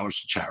 $100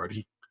 to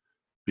charity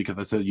because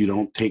I said, you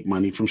don't take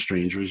money from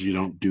strangers. You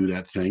don't do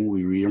that thing.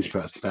 We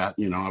reinvest that.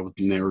 I was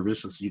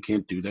nervous. I said, you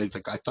can't do that. He's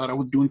like, I thought I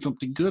was doing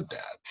something good,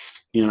 Dad.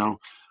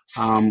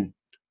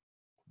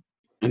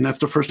 And that's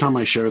the first time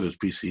I share this,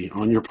 PC,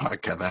 on your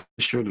podcast. I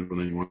shared it with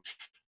anyone.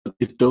 But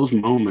it's those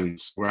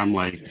moments where I'm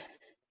like,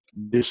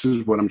 this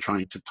is what I'm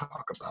trying to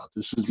talk about.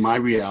 This is my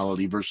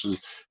reality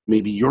versus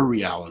maybe your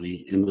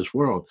reality in this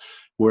world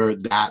where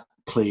that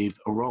plays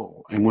a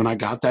role. And when I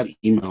got that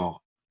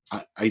email,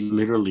 I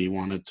literally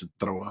wanted to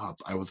throw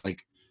up. I was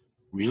like,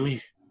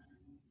 really?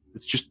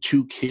 It's just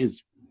two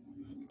kids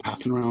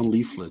passing around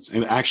leaflets.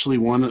 And actually,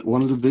 one of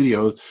the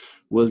videos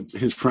was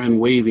his friend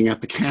waving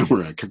at the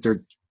camera because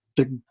they're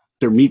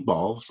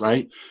meatballs,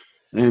 right?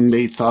 And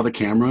they saw the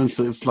camera, and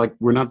so it's like,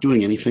 we're not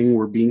doing anything.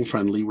 We're being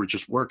friendly. We're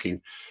just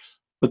working.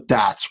 But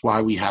that's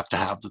why we have to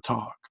have the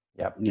talk.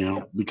 Yep.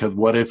 Because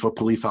what if a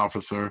police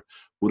officer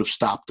would have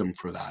stopped them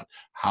for that?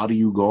 How do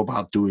you go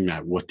about doing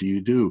that? What do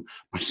you do?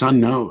 My son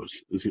knows.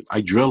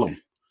 I drill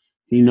him.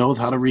 He knows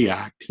how to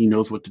react. He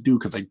knows what to do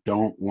because I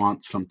don't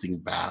want something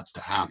bad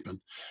to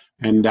happen.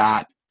 And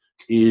that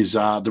is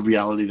the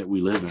reality that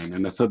we live in.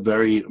 And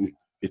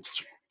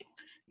it's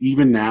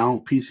even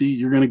now, PC,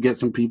 you're going to get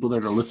some people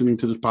that are listening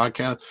to this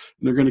podcast,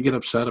 and they're going to get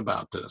upset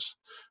about this.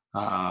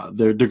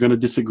 They're going to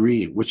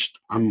disagree, which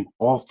I'm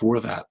all for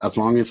that, as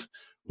long as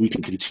we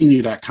can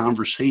continue that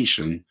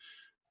conversation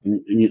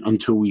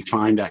until we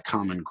find that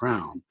common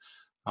ground.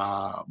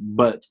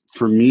 But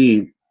for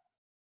me,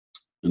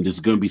 and this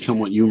is going to be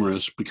somewhat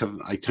humorous because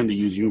I tend to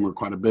use humor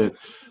quite a bit,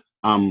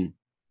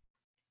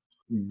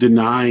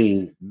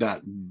 denying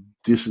that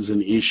this is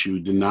an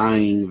issue,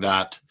 denying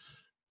that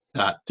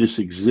this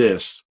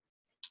exists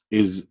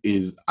is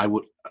I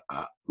would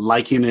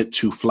liken it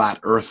to flat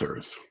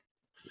earthers.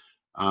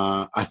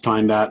 I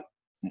find that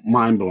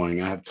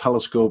mind-blowing. I have a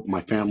telescope.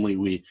 My family,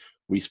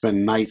 we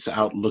spend nights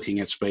out looking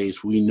at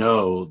space. We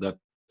know that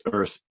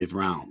Earth is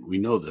round. We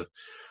know this.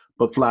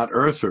 But flat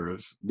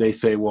earthers, they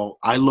say, well,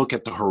 I look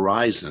at the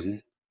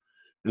horizon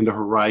and the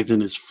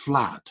horizon is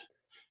flat.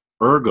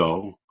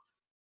 Ergo,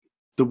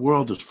 the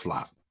world is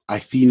flat. I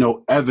see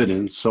no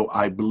evidence, so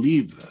I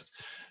believe that.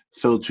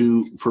 So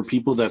for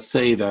people that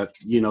say that,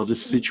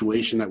 this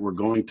situation that we're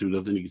going through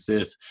doesn't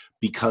exist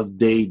because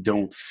they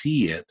don't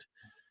see it,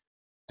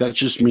 that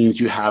just means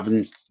you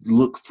haven't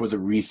looked for the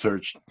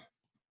research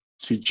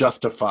to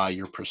justify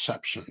your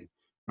perception,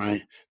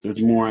 right?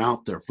 There's more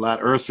out there. Flat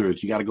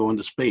earthers, you got to go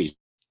into space.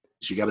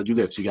 You got to do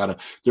this.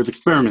 There's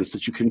experiments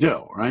that you can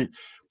do, right?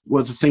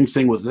 Well, it's the same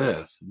thing with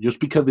this. Just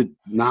because it's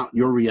not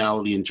your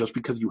reality and just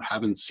because you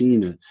haven't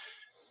seen it,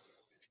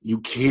 you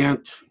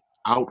can't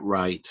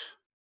outright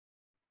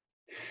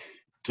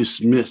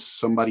dismiss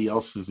somebody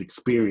else's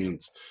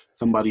experience,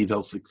 somebody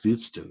else's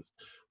existence,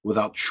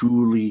 without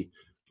truly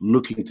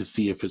looking to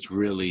see if it's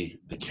really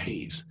the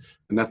case.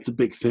 And that's the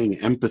big thing: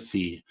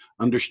 empathy,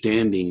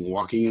 understanding,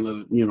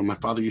 walking in my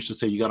father used to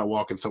say, you got to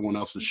walk in someone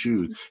else's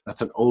shoes.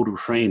 That's an old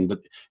refrain,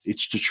 but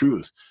it's the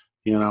truth,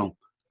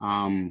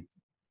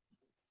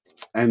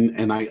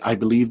 and I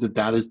believe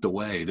that is the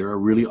way. There are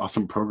really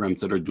awesome programs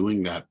that are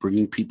doing that,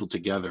 bringing people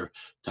together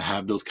to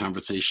have those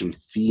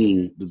conversations,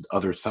 seeing the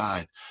other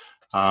side.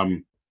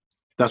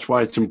 That's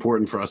why it's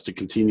important for us to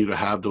continue to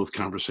have those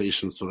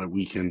conversations so that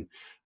we can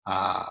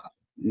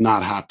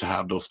not have to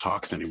have those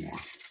talks anymore.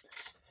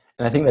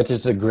 And I think that's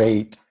just a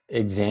great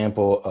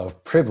example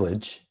of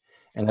privilege.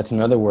 And that's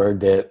another word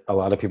that a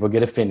lot of people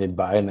get offended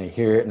by, and they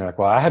hear it and they're like,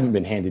 well, I haven't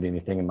been handed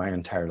anything in my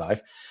entire life.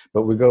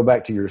 But we go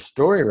back to your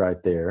story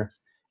right there.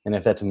 And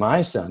if that's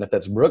my son, if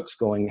that's Brooks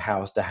going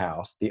house to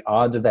house, the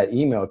odds of that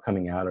email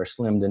coming out are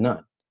slim to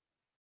none,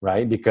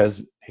 right?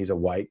 Because he's a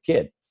white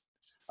kid.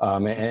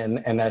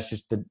 And that's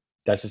just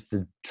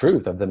the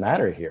truth of the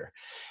matter here.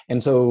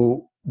 And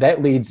so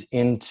that leads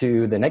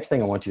into the next thing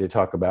I want you to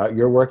talk about.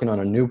 You're working on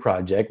a new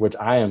project, which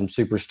I am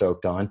super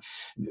stoked on,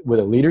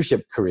 with a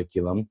leadership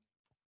curriculum.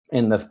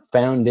 And the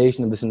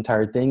foundation of this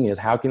entire thing is,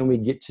 how can we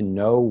get to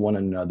know one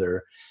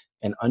another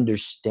and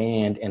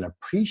understand and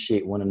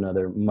appreciate one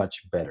another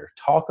much better?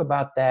 Talk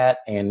about that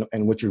and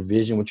what your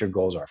vision, what your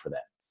goals are for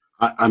that.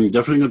 I'm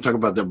definitely going to talk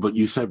about that, but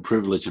you said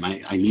privilege, and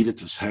I needed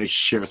to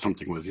share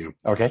something with you.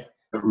 Okay.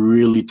 It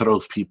really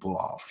throws people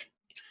off,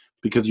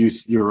 because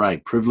you're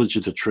right. Privilege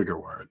is a trigger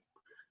word.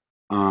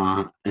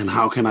 And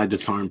how can I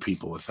disarm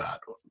people with that?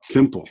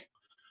 Simple.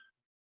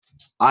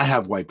 I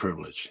have white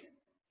privilege.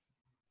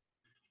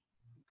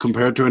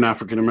 Compared to an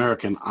African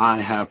American, I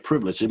have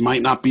privilege. It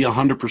might not be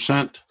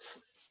 100%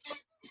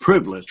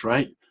 privilege,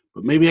 right?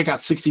 But maybe I got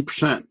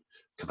 60%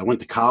 because I went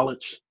to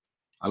college.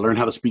 I learned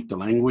how to speak the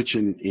language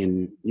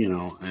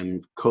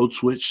and code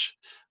switch.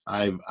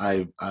 I've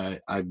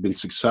been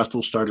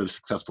successful, started a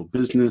successful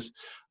business.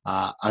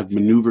 I've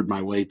maneuvered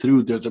my way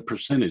through. There's a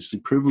percentage. The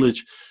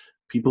privilege,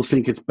 people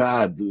think it's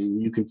bad.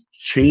 You can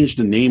change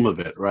the name of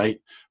it,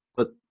 right?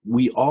 But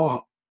we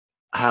all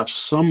have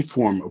some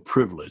form of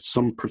privilege,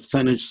 some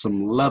percentage,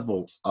 some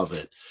level of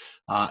it.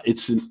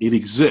 It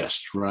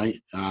exists,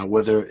 right?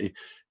 Whether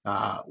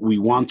we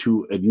want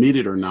to admit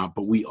it or not,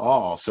 but we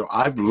all. So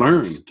I've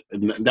learned,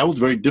 and that was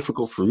very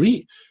difficult for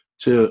me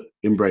to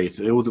embrace.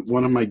 It was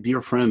one of my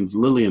dear friends,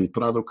 Lillian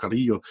Prado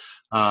Carrillo,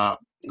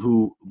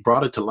 who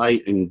brought it to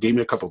light and gave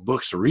me a couple of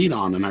books to read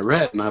on, and I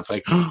read, and I was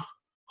like, oh,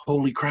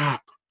 holy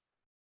crap.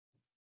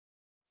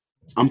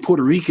 I'm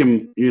Puerto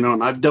Rican,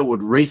 and I've dealt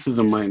with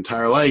racism my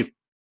entire life,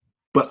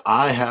 but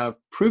I have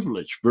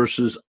privilege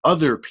versus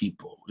other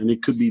people. And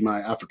it could be my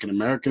African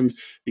Americans,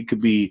 it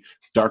could be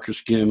darker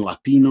skinned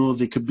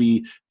Latinos, it could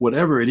be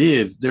whatever it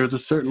is. There's a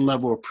certain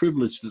level of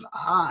privilege that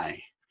I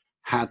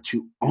had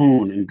to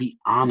own and be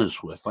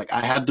honest with. Like,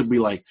 I had to be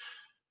like,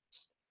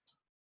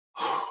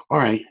 all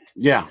right,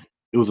 yeah,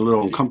 it was a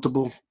little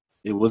uncomfortable.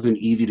 It wasn't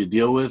easy to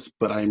deal with,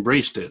 but I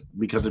embraced it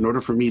because in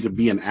order for me to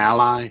be an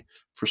ally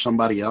for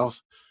somebody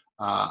else,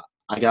 uh,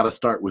 I got to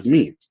start with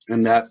me.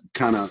 And that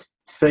kind of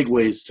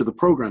segues to the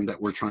program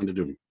that we're trying to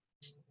do.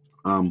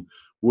 Um,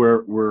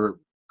 we're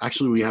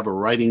actually, we have a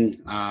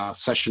writing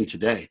session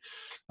today.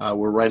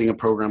 We're writing a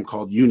program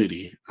called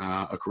Unity,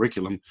 a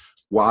curriculum,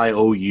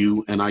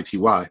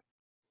 YOUNITY.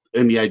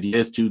 And the idea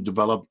is to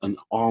develop an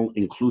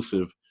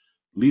all-inclusive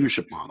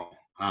leadership model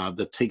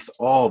that takes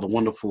all the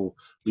wonderful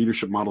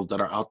leadership models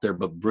that are out there,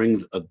 but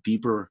brings a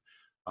deeper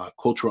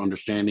cultural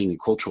understanding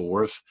and cultural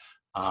worth,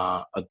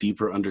 a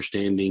deeper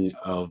understanding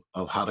of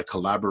how to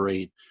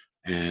collaborate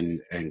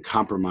and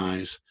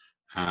compromise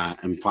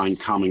and find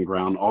common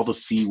ground. All the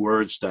C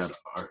words that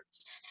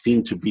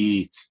seem to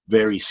be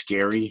very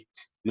scary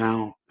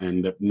now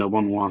and that no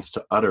one wants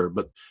to utter,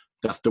 but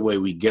that's the way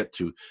we get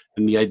to.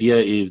 And the idea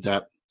is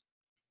that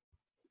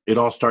it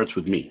all starts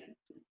with me.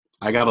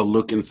 I got to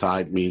look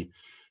inside me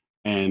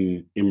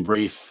and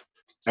embrace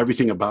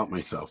everything about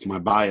myself, my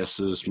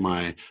biases,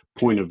 my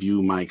point of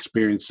view, my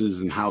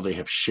experiences, and how they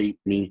have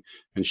shaped me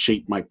and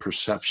shaped my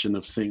perception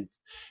of things.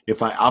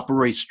 If I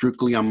operate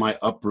strictly on my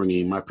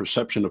upbringing, my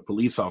perception of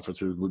police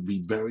officers would be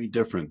very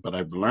different. But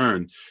I've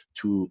learned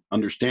to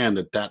understand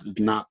that that is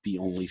not the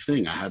only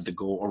thing. I had to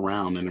go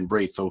around and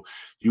embrace. So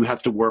you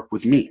have to work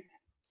with me.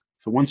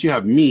 So once you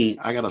have me,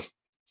 I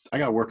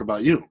gotta work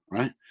about you,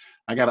 right?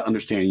 I gotta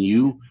understand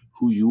you,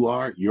 who you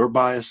are, your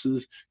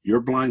biases,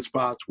 your blind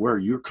spots, where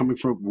you're coming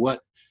from,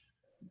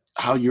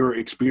 how your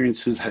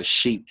experiences has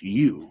shaped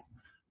you,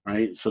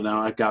 right? So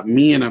now I've got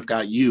me and I've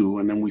got you,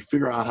 and then we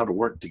figure out how to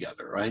work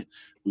together, right?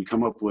 We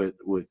come up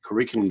with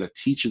curriculum that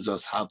teaches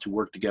us how to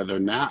work together.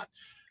 Now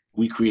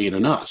we create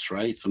an us,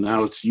 right? So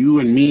now it's you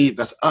and me,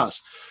 that's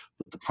us.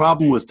 But the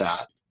problem with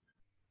that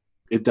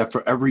is that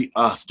for every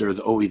us, there's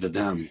always a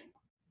them.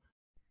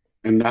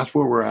 And that's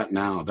where we're at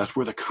now. That's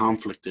where the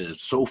conflict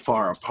is. So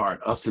far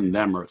apart. Us and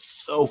them are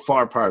so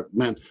far apart.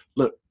 Man,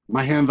 look,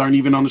 my hands aren't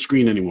even on the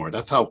screen anymore.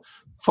 That's how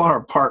far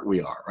apart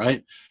we are,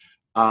 right?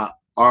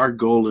 Our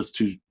goal is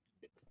to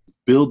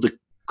build the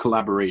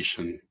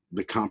collaboration,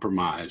 the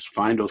compromise,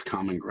 find those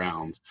common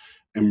grounds,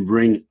 and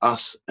bring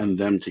us and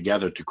them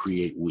together to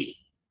create we.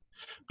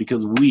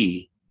 Because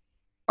we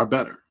are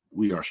better.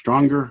 We are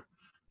stronger.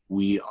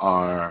 We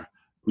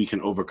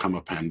can overcome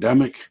a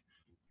pandemic.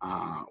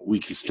 We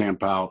can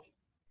stamp out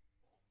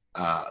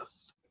uh,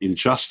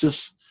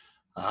 injustice.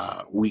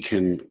 We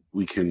can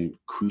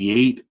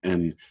create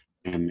and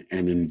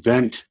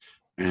invent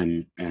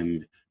and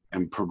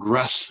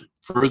progress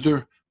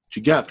further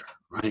together.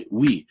 Right?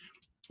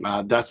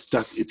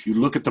 That's if you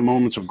look at the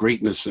moments of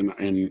greatness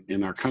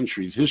in our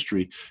country's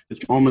history,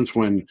 it's moments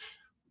when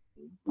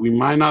we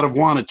might not have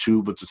wanted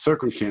to, but the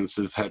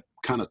circumstances had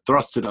kind of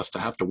thrusted us to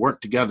have to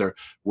work together,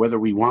 whether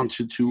we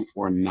wanted to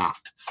or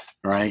not,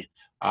 right?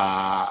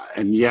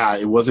 And yeah,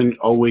 it wasn't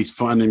always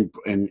fun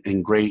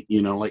and great,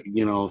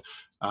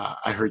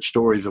 I heard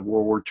stories of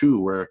World War II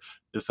where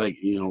it's like,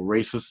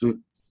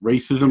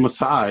 racism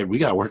aside, we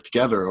got to work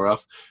together or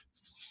else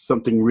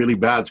something really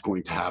bad's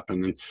going to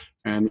happen.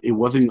 And it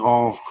wasn't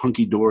all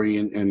hunky dory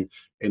and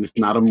it's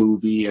not a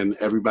movie and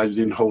everybody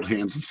didn't hold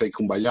hands and say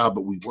kumbaya,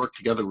 but we worked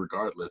together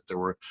regardless. There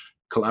were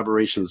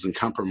collaborations and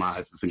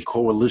compromises and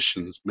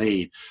coalitions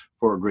made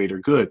for a greater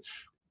good.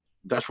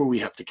 That's where we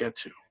have to get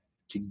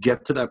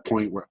to that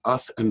point where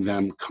us and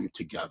them come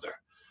together,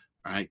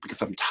 right?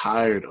 Because I'm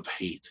tired of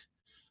hate.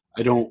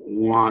 I don't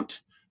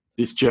want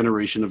this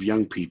generation of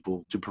young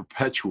people to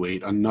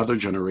perpetuate another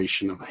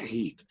generation of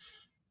hate,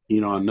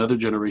 another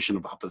generation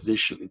of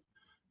opposition.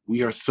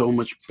 We are so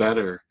much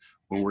better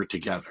when we're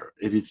together.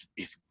 It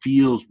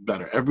feels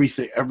better.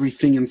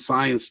 Everything in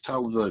science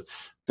tells us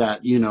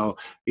that,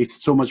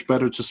 it's so much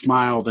better to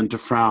smile than to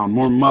frown,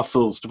 more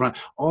muscles to frown.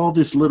 All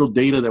this little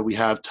data that we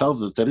have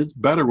tells us that it's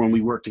better when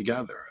we work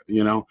together,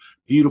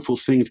 beautiful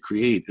things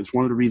create. It's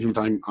one of the reasons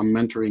I'm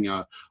mentoring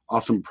a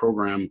awesome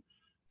program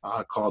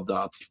called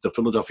the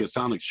Philadelphia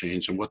Sound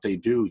Exchange, and what they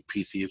do,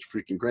 PC, is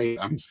freaking great.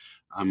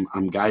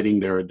 I'm guiding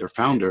their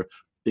founder.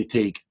 They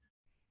take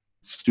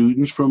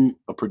students from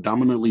a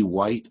predominantly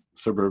white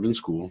suburban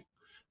school.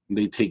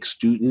 They take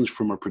students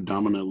from a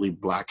predominantly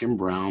black and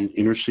brown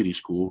inner city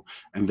school,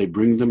 and they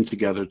bring them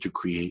together to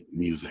create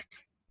music.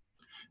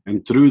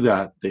 And through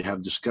that, they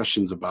have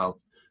discussions about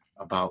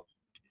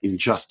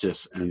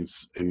injustice and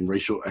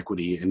racial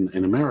equity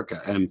in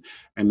America. And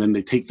then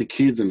they take the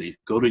kids and they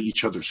go to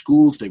each other's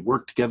schools, they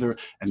work together,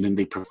 and then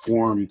they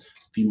perform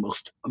the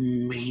most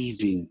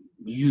amazing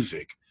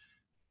music,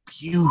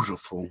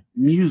 beautiful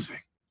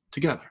music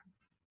together,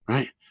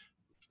 right?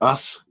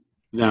 Us,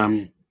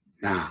 them,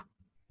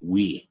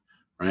 we,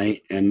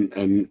 right?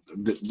 And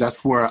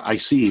that's where I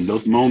see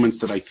those moments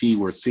that I see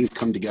where things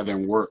come together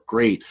and work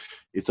great.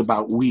 It's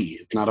about we.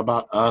 It's not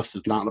about us.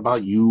 It's not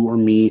about you or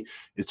me.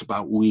 It's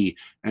about we,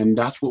 and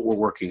that's what we're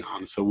working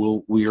on.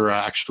 So we are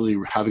actually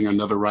having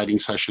another writing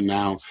session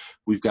now.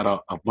 We've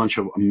got a bunch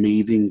of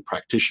amazing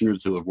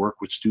practitioners who have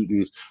worked with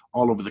students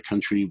all over the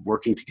country,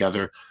 working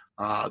together.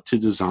 to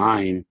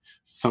design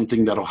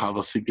something that'll have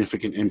a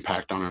significant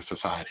impact on our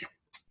society.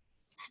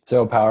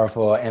 So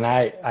powerful. And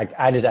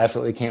I just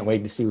absolutely can't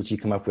wait to see what you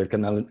come up with,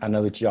 because I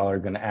know that y'all are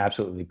going to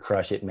absolutely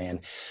crush it, man.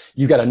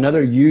 You've got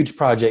another huge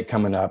project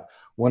coming up.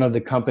 One of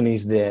the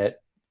companies that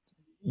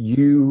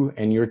you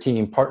and your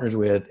team partners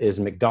with is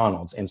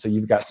McDonald's. And so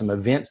you've got some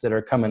events that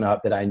are coming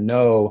up that I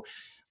know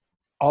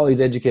all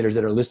these educators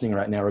that are listening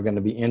right now are going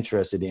to be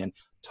interested in.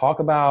 Talk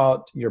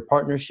about your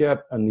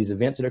partnership and these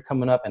events that are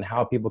coming up and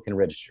how people can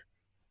register.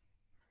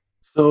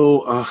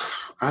 So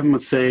I'm going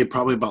to say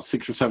probably about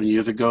 6 or 7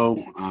 years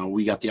ago,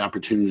 we got the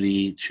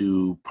opportunity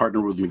to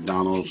partner with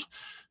McDonald's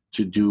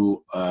to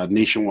do a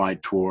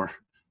nationwide tour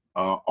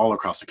all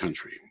across the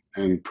country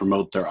and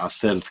promote their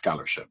hacer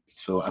scholarship.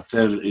 So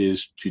hacer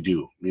is to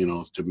do,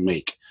 to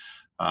make.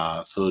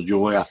 So yo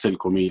voy a hacer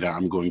comida,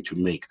 I'm going to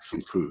make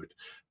some food,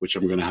 which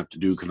I'm going to have to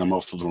do because I'm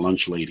also the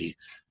lunch lady.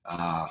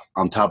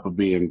 On top of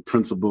being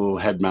principal,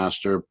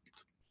 headmaster,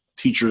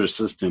 teacher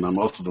assistant, I'm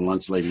also the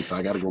lunch lady, so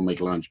I got to go make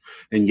lunch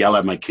and yell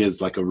at my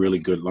kids like a really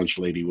good lunch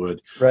lady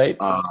would. Right.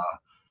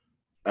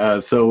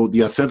 So the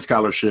Hacer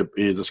Scholarship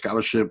is a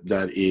scholarship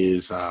that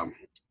is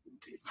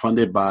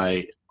funded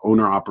by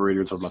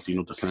owner-operators of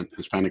Latino descent,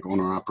 Hispanic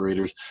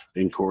owner-operators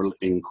in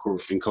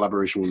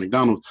collaboration with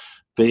McDonald's.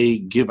 They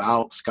give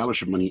out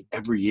scholarship money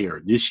every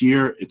year. This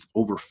year, it's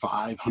over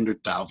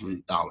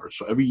 $500,000.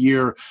 So every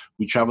year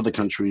we travel the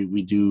country,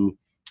 we do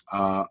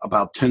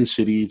about 10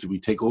 cities. We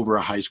take over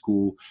a high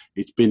school.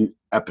 It's been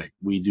epic.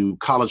 We do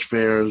college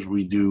fairs.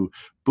 We do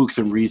books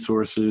and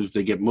resources.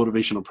 They get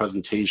motivational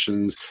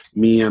presentations.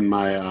 Me and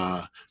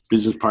my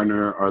business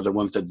partner are the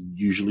ones that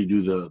usually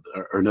do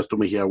Ernesto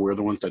Mejia, we're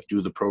the ones that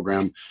do the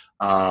program.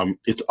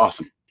 It's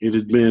awesome. It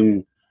has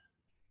been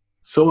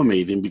so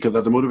amazing because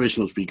as a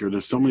motivational speaker,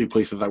 there's so many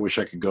places I wish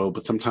I could go,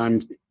 but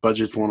sometimes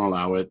budgets won't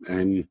allow it.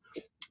 And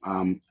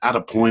at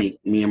a point,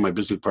 me and my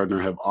business partner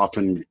have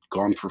often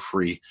gone for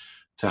free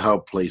to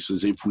help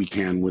places if we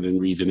can within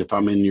reason. If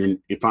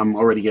I'm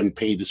already getting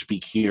paid to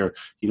speak here,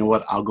 you know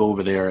what, I'll go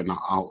over there and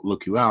I'll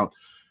look you out.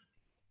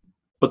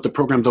 But the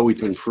program's always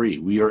been free.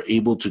 We are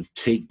able to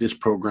take this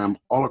program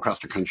all across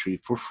the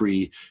country for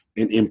free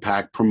and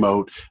impact,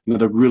 promote.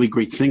 Another really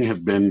great thing has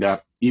been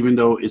that even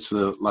though it's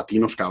a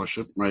Latino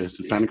scholarship, right, it's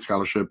a Hispanic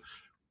scholarship,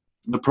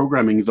 the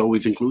programming is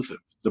always inclusive.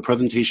 The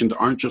presentations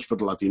aren't just for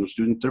the Latino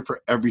students, they're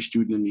for every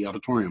student in the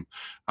auditorium.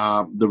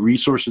 The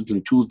resources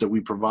and tools that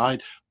we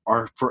provide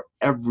are for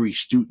every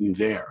student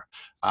there.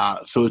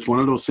 So it's one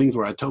of those things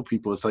where I tell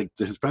people, it's like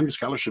the Hispanic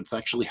scholarship is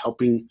actually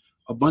helping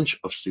a bunch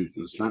of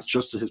students, not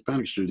just the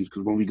Hispanic students,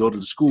 because when we go to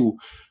the school,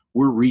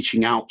 we're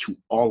reaching out to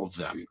all of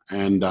them.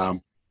 And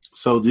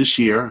so this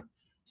year,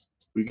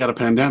 we got a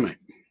pandemic.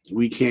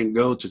 We can't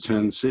go to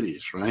 10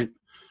 cities, right?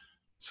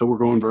 So we're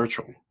going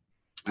virtual.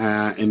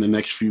 In the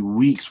next few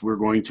weeks, we're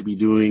going to be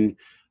doing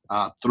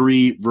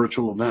 3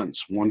 virtual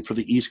events, one for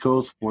the East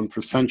Coast, one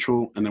for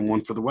Central, and then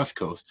one for the West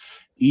Coast.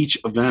 Each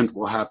event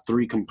will have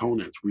 3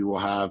 components. We will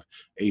have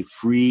a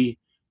free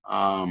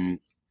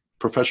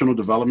professional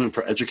development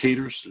for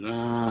educators,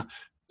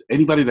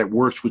 anybody that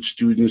works with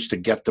students to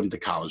get them to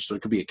college. So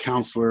it could be a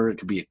counselor, it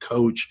could be a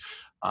coach,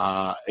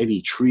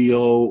 any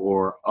trio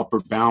or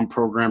upward bound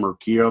program or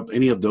gear up,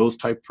 any of those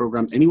type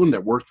programs, anyone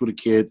that works with a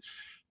kid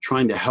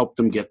trying to help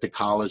them get to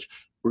college.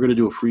 We're going to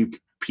do a free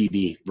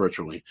PD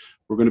virtually.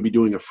 We're going to be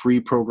doing a free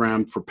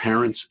program for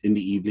parents in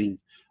the evening.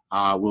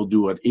 We'll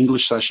do an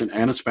English session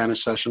and a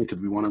Spanish session because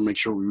we want to make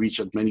sure we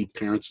reach as many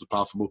parents as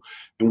possible.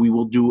 And we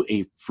will do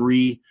a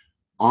free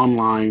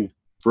online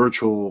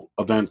virtual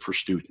event for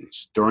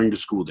students during the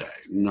school day.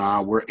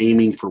 Now we're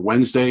aiming for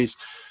Wednesdays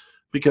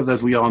because,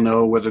 as we all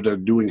know, whether they're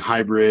doing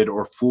hybrid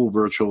or full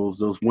virtuals,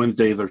 those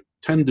Wednesdays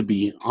tend to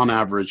be, on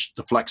average,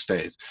 the flex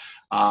days.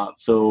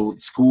 So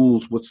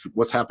schools,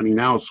 what's happening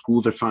now is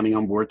schools are signing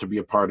on board to be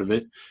a part of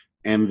it,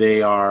 and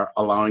they are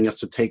allowing us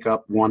to take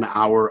up 1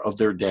 hour of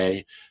their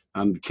day.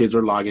 And the kids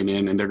are logging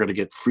in, and they're going to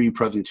get free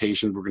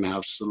presentations. We're going to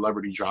have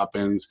celebrity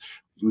drop-ins.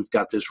 We've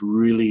got this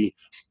really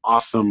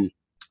awesome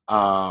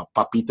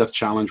Papitas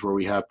challenge where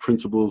we have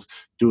principals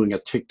doing a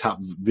TikTok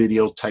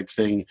video type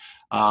thing.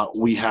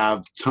 We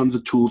have tons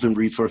of tools and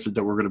resources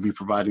that we're going to be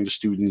providing to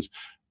students,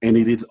 and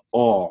it is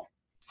all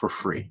for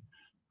free,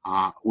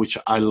 which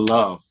I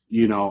love.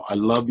 I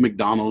love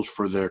McDonald's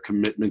for their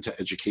commitment to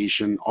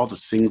education, all the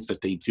things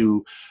that they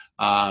do.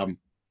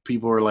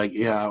 People are like,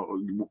 yeah,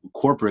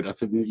 corporate. I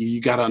think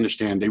you got to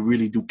understand, they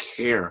really do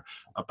care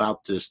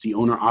about this. The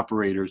owner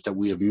operators that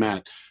we have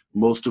met,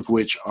 most of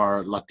which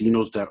are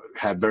Latinos that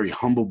had very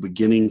humble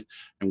beginnings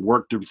and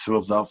worked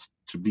themselves up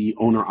to be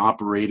owner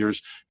operators,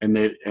 and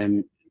they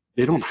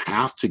don't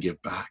have to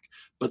give back,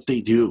 but they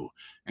do.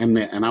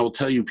 And I will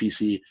tell you,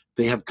 PC,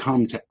 they have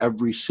come to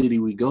every city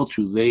we go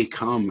to. They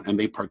come and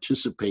they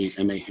participate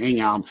and they hang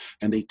out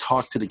and they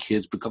talk to the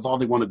kids because all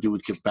they want to do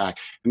is give back.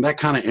 And that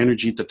kind of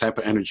energy, the type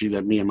of energy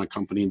that me and my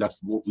company, that's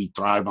what we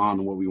thrive on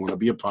and what we want to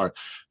be a part.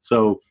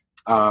 So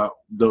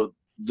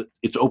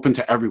it's open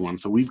to everyone.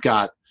 So we've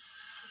got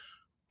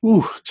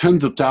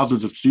Tens of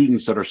thousands of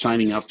students that are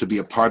signing up to be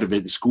a part of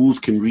it. And schools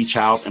can reach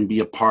out and be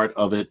a part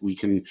of it. We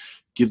can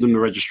give them the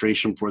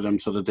registration for them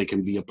so that they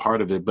can be a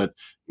part of it. But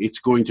it's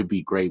going to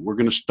be great. We're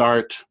going to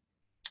start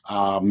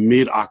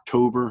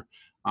mid-October,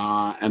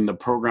 and the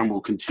program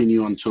will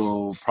continue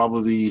until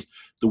probably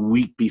the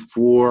week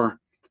before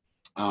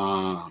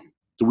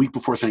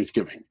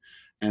Thanksgiving.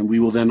 And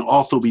we will then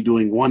also be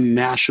doing one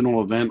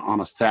national event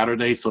on a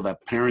Saturday so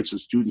that parents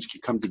and students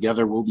can come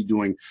together. We'll be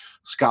doing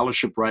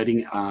scholarship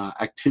writing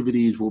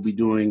activities. We'll be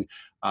doing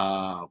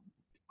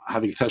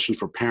having sessions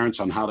for parents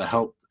on how to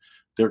help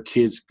their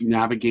kids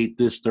navigate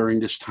this during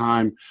this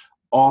time,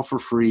 all for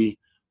free.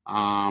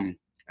 And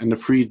the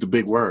free is the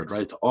big word,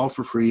 right? All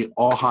for free,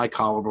 all high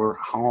caliber,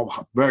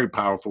 all very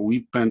powerful.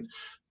 We've spent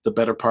the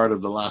better part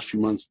of the last few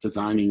months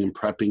designing and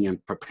prepping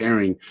and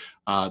preparing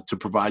to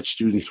provide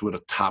students with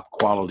a top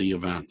quality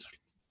event.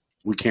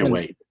 We can't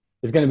wait.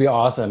 It's going to be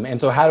awesome.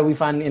 And so how do we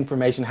find the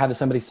information? How does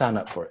somebody sign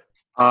up for it?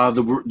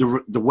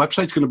 The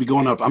website's going to be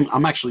going up.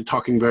 I'm actually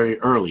talking very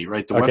early,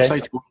 right? The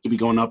website's going to be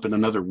going up in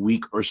another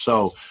week or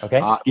so.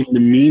 Okay. In the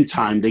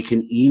meantime, they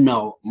can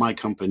email my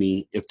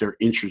company if they're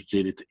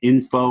interested. It's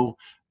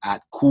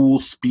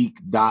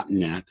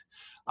info@coolspeak.net.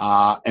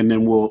 And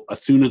then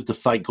as soon as the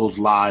site goes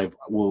live,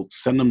 we'll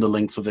send them the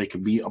link so they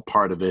can be a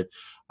part of it.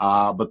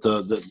 But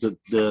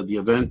the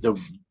event,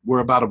 we're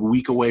about a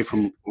week away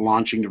from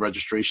launching the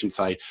registration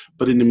site.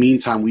 But in the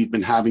meantime, we've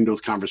been having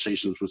those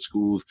conversations with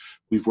schools.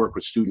 We've worked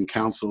with student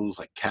councils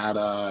like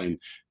CATA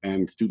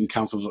and student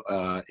councils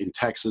in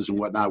Texas and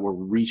whatnot. We're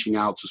reaching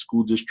out to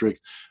school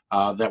districts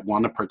that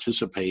want to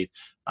participate.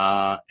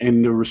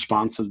 And the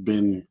response has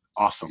been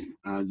awesome.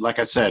 Like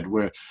I said,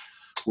 we're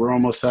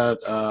almost at,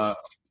 I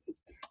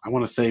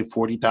want to say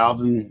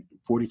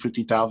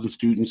 50,000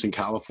 students in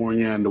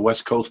California and the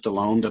West Coast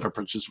alone that are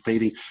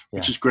participating,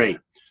 which is great.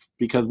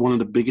 Because one of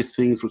the biggest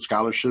things with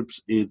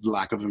scholarships is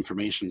lack of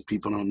information.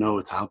 People don't know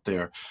it's out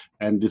there.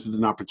 And this is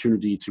an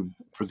opportunity to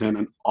present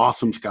an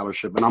awesome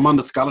scholarship. And I'm on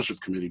the scholarship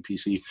committee,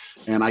 PC,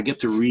 and I get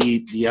to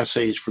read the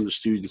essays from the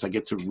students. I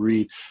get to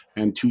read.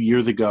 And 2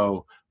 years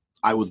ago,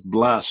 I was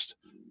blessed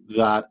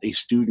that a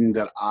student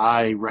that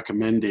I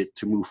recommended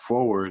to move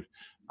forward,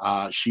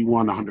 she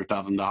won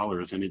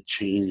 $100,000, and it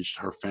changed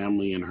her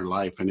family and her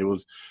life. And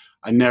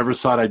I never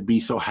thought I'd be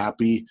so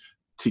happy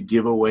to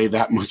give away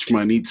that much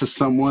money to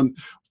someone.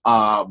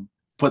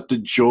 But the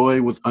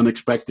joy was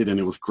unexpected, and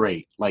it was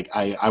great. Like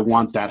I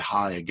want that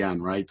high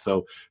again, right?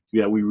 So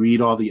yeah, we read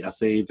all the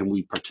essays and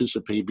we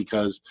participate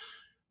because,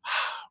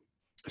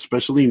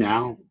 especially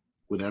now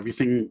with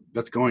everything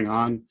that's going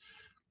on,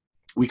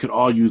 we could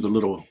all use a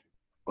little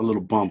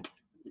bump,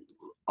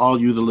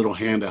 all use a little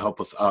hand to help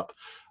us up.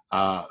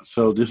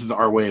 So this is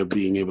our way of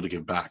being able to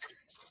give back.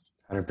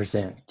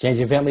 100%.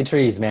 Changing family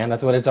trees, man.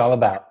 That's what it's all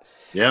about.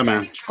 Yeah,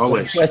 man.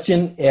 Always.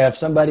 Question: if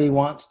somebody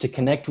wants to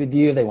connect with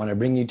you, they want to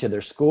bring you to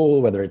their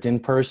school, whether it's in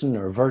person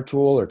or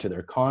virtual, or to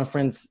their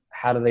conference,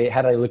 how do they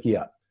look you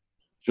up?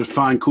 Just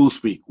find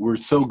CoolSpeak. We're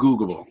so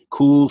Googleable.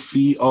 Cool,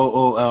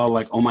 COOL,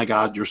 like, oh my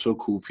God, you're so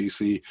cool,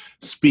 PC.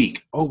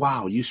 Speak. Oh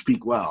wow, you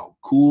speak well.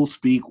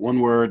 CoolSpeak, one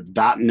word,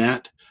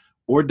 .net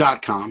or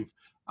 .com.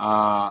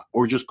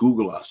 Or just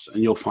Google us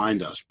and you'll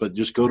find us. But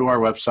just go to our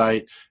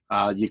website.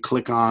 You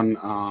click on,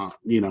 our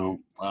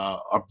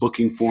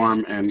booking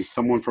form, and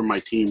someone from my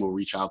team will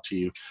reach out to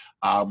you.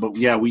 But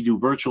yeah, we do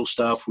virtual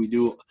stuff. We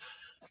do.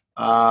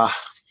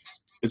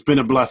 It's been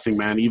a blessing,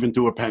 man. Even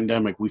through a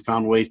pandemic, we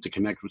found ways to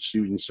connect with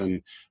students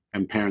and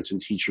parents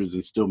and teachers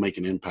and still make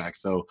an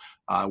impact. So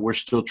we're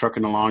still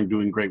trucking along,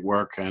 doing great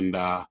work, and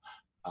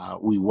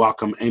we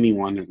welcome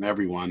anyone and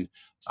everyone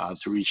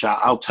to reach out.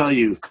 I'll tell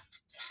you,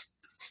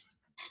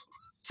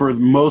 for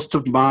most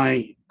of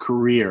my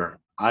career,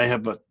 I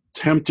have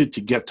attempted to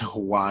get to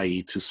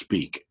Hawaii to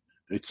speak.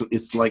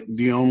 It's like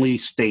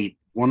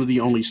one of the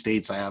only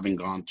states I haven't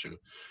gone to.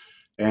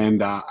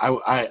 And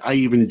I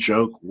even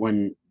joke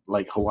when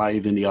like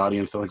Hawaii's in the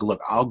audience, they're like,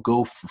 look, I'll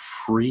go for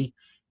free,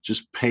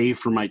 just pay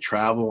for my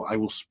travel. I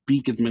will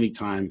speak as many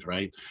times,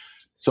 right?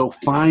 So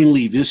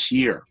finally this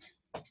year,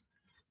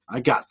 I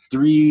got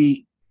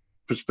 3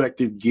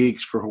 prospective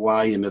gigs for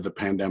Hawaii into the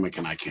pandemic,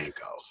 and I can't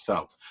go.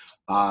 So,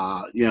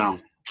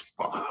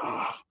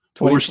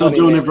 we're still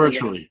doing it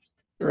virtually.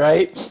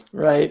 Right.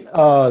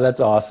 Oh, that's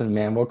awesome,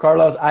 man. Well,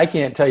 Carlos, I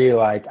can't tell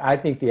you, I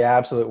think the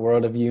absolute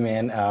world of you,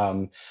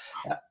 man.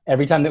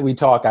 Every time that we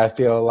talk, I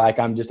feel like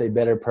I'm just a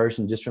better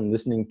person just from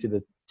listening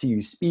to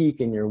you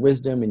speak and your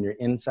wisdom and your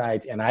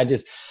insights. And I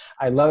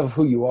love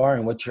who you are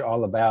and what you're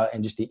all about,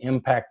 and just the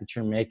impact that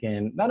you're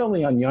making, not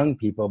only on young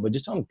people, but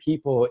just on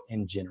people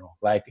in general.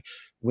 Like,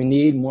 we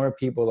need more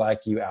people like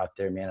you out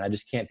there, man. I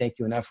just can't thank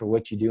you enough for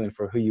what you do and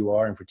for who you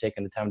are and for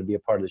taking the time to be a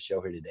part of the show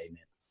here today,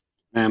 man.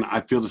 And I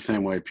feel the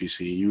same way,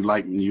 PC.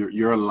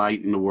 You're a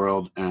light in the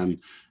world, and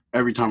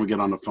every time we get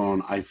on the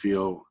phone, I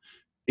feel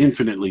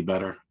infinitely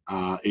better.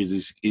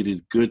 It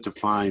is good to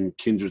find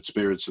kindred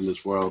spirits in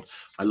this world.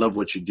 I love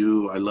what you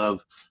do. I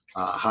love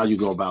how you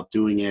go about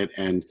doing it,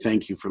 and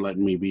thank you for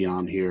letting me be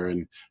on here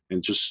and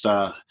just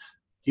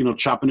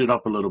chopping it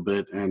up a little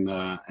bit,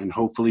 and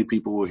hopefully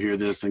people will hear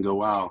this and go,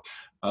 wow,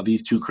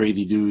 these two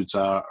crazy dudes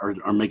are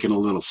making a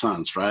little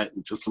sense, right?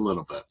 Just a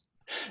little bit.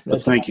 But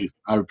That's thank you.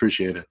 I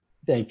appreciate it.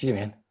 Thank you,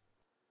 man.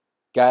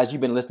 Guys,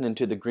 you've been listening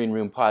to the Green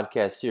Room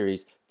podcast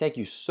series. Thank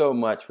you so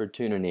much for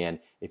tuning in.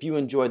 If you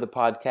enjoy the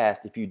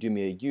podcast, if you do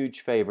me a huge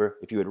favor,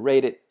 if you would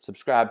rate it,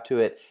 subscribe to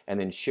it, and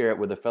then share it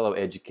with a fellow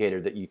educator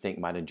that you think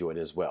might enjoy it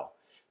as well.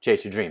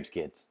 Chase your dreams,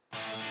 kids.